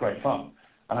 but it's great fun,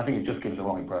 and I think it just gives the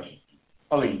wrong impression.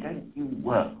 Ollie, don't you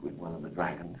work with one of the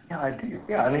dragons? Yeah, I do.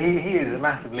 Yeah, and he is a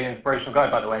massively inspirational guy,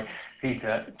 by the way,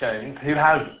 Peter Jones, who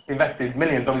has invested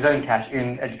millions of his own cash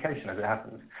in education, as it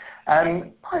happens.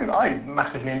 And I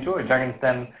massively enjoy Dragon's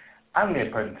Den and The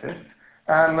Apprentice.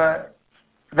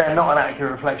 They're not an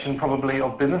accurate reflection, probably,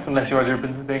 of business, unless your idea of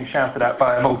business is being shouted at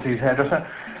by a Maltese hairdresser.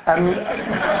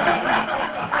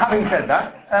 Having said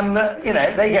that,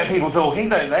 they get people talking,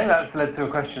 don't they? That's led to a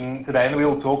question today, and we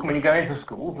all talk, and when you go into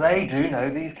schools, they do know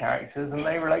these characters, and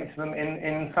they relate to them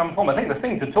in some form. I think the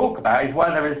thing to talk about is why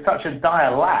there is such a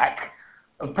dire lack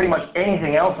of pretty much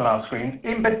anything else on our screens,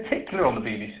 in particular on the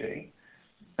BBC.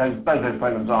 Both those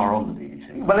programs are on the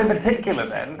BBC. Well, in particular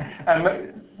then,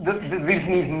 the BBC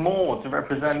needs more to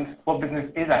represent what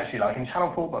business is actually like. In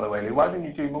Channel 4, by the way, why don't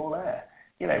you do more there?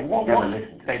 They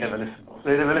never listen.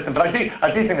 But I do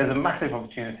think there's a massive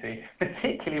opportunity,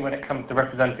 particularly when it comes to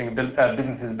representing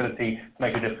business's ability to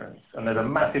make a difference. And there's a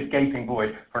massive gaping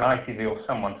void for an ITV or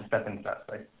someone to step into that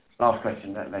space. Last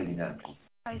question, that lady there.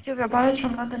 Hi, Sylvia Barrett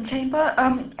from London Chamber.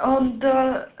 On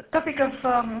the topic of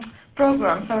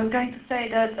programs, I was going to say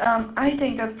that I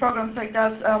think that programs like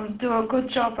that do a good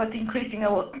job at increasing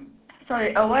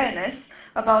awareness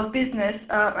about business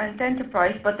and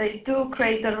enterprise, but they do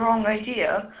create the wrong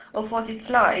idea of what it's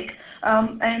like.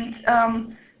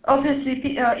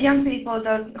 Obviously, young people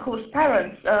whose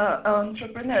parents are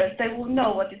entrepreneurs, they will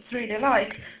know what it's really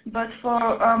like. But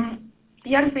for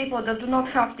young people that do not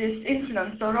have this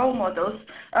influence or role models,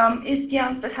 is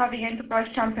Youngster having enterprise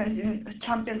champions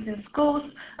in schools?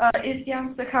 Is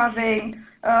Youngster having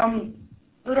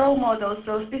role models,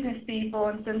 those business people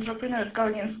and entrepreneurs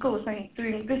going in schools and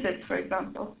doing visits, for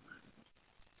example?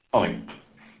 Ollie.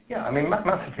 Yeah, I mean,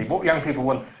 massively. What young people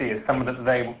want to see is someone that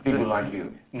they... People like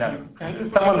you. No.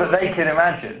 Someone that they can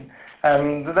imagine,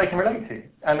 that they can relate to.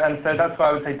 And so that's why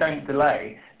I would say don't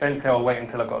delay. Don't say, I'll wait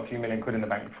until I've got a few million quid in the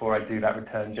bank before I do that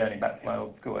return journey back to my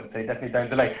old school. I'd say definitely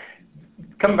don't delay.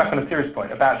 Coming back on a serious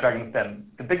point about Dragon's Den,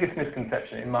 the biggest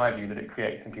misconception, in my view, that it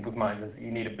creates in people's minds is that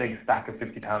you need a big stack of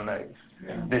 £50 notes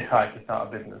this high to start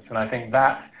a business. And I think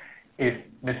that, if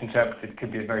misinterpreted,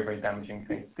 could be a very, very damaging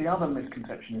thing. The other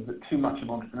misconception is that too much of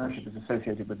entrepreneurship is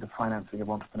associated with the financing of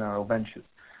entrepreneurial ventures.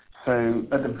 So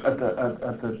at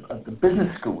the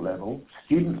business school level,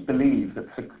 students believe that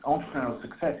entrepreneurial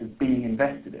success is being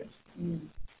invested in.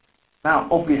 Now,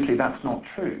 obviously, that's not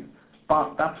true,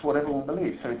 but that's what everyone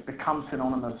believes. So it's become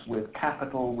synonymous with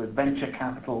capital, with venture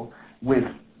capital, with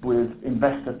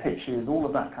investor pitches, all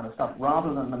of that kind of stuff,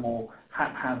 rather than the more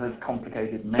haphazard,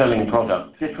 complicated, selling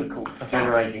product, difficult,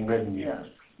 generating revenue. Yeah.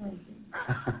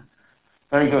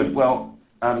 Very good. Well,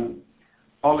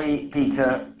 Ollie,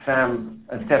 Peter, Sam,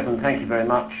 and Stefan, thank you very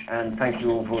much, and thank you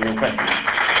all for your questions.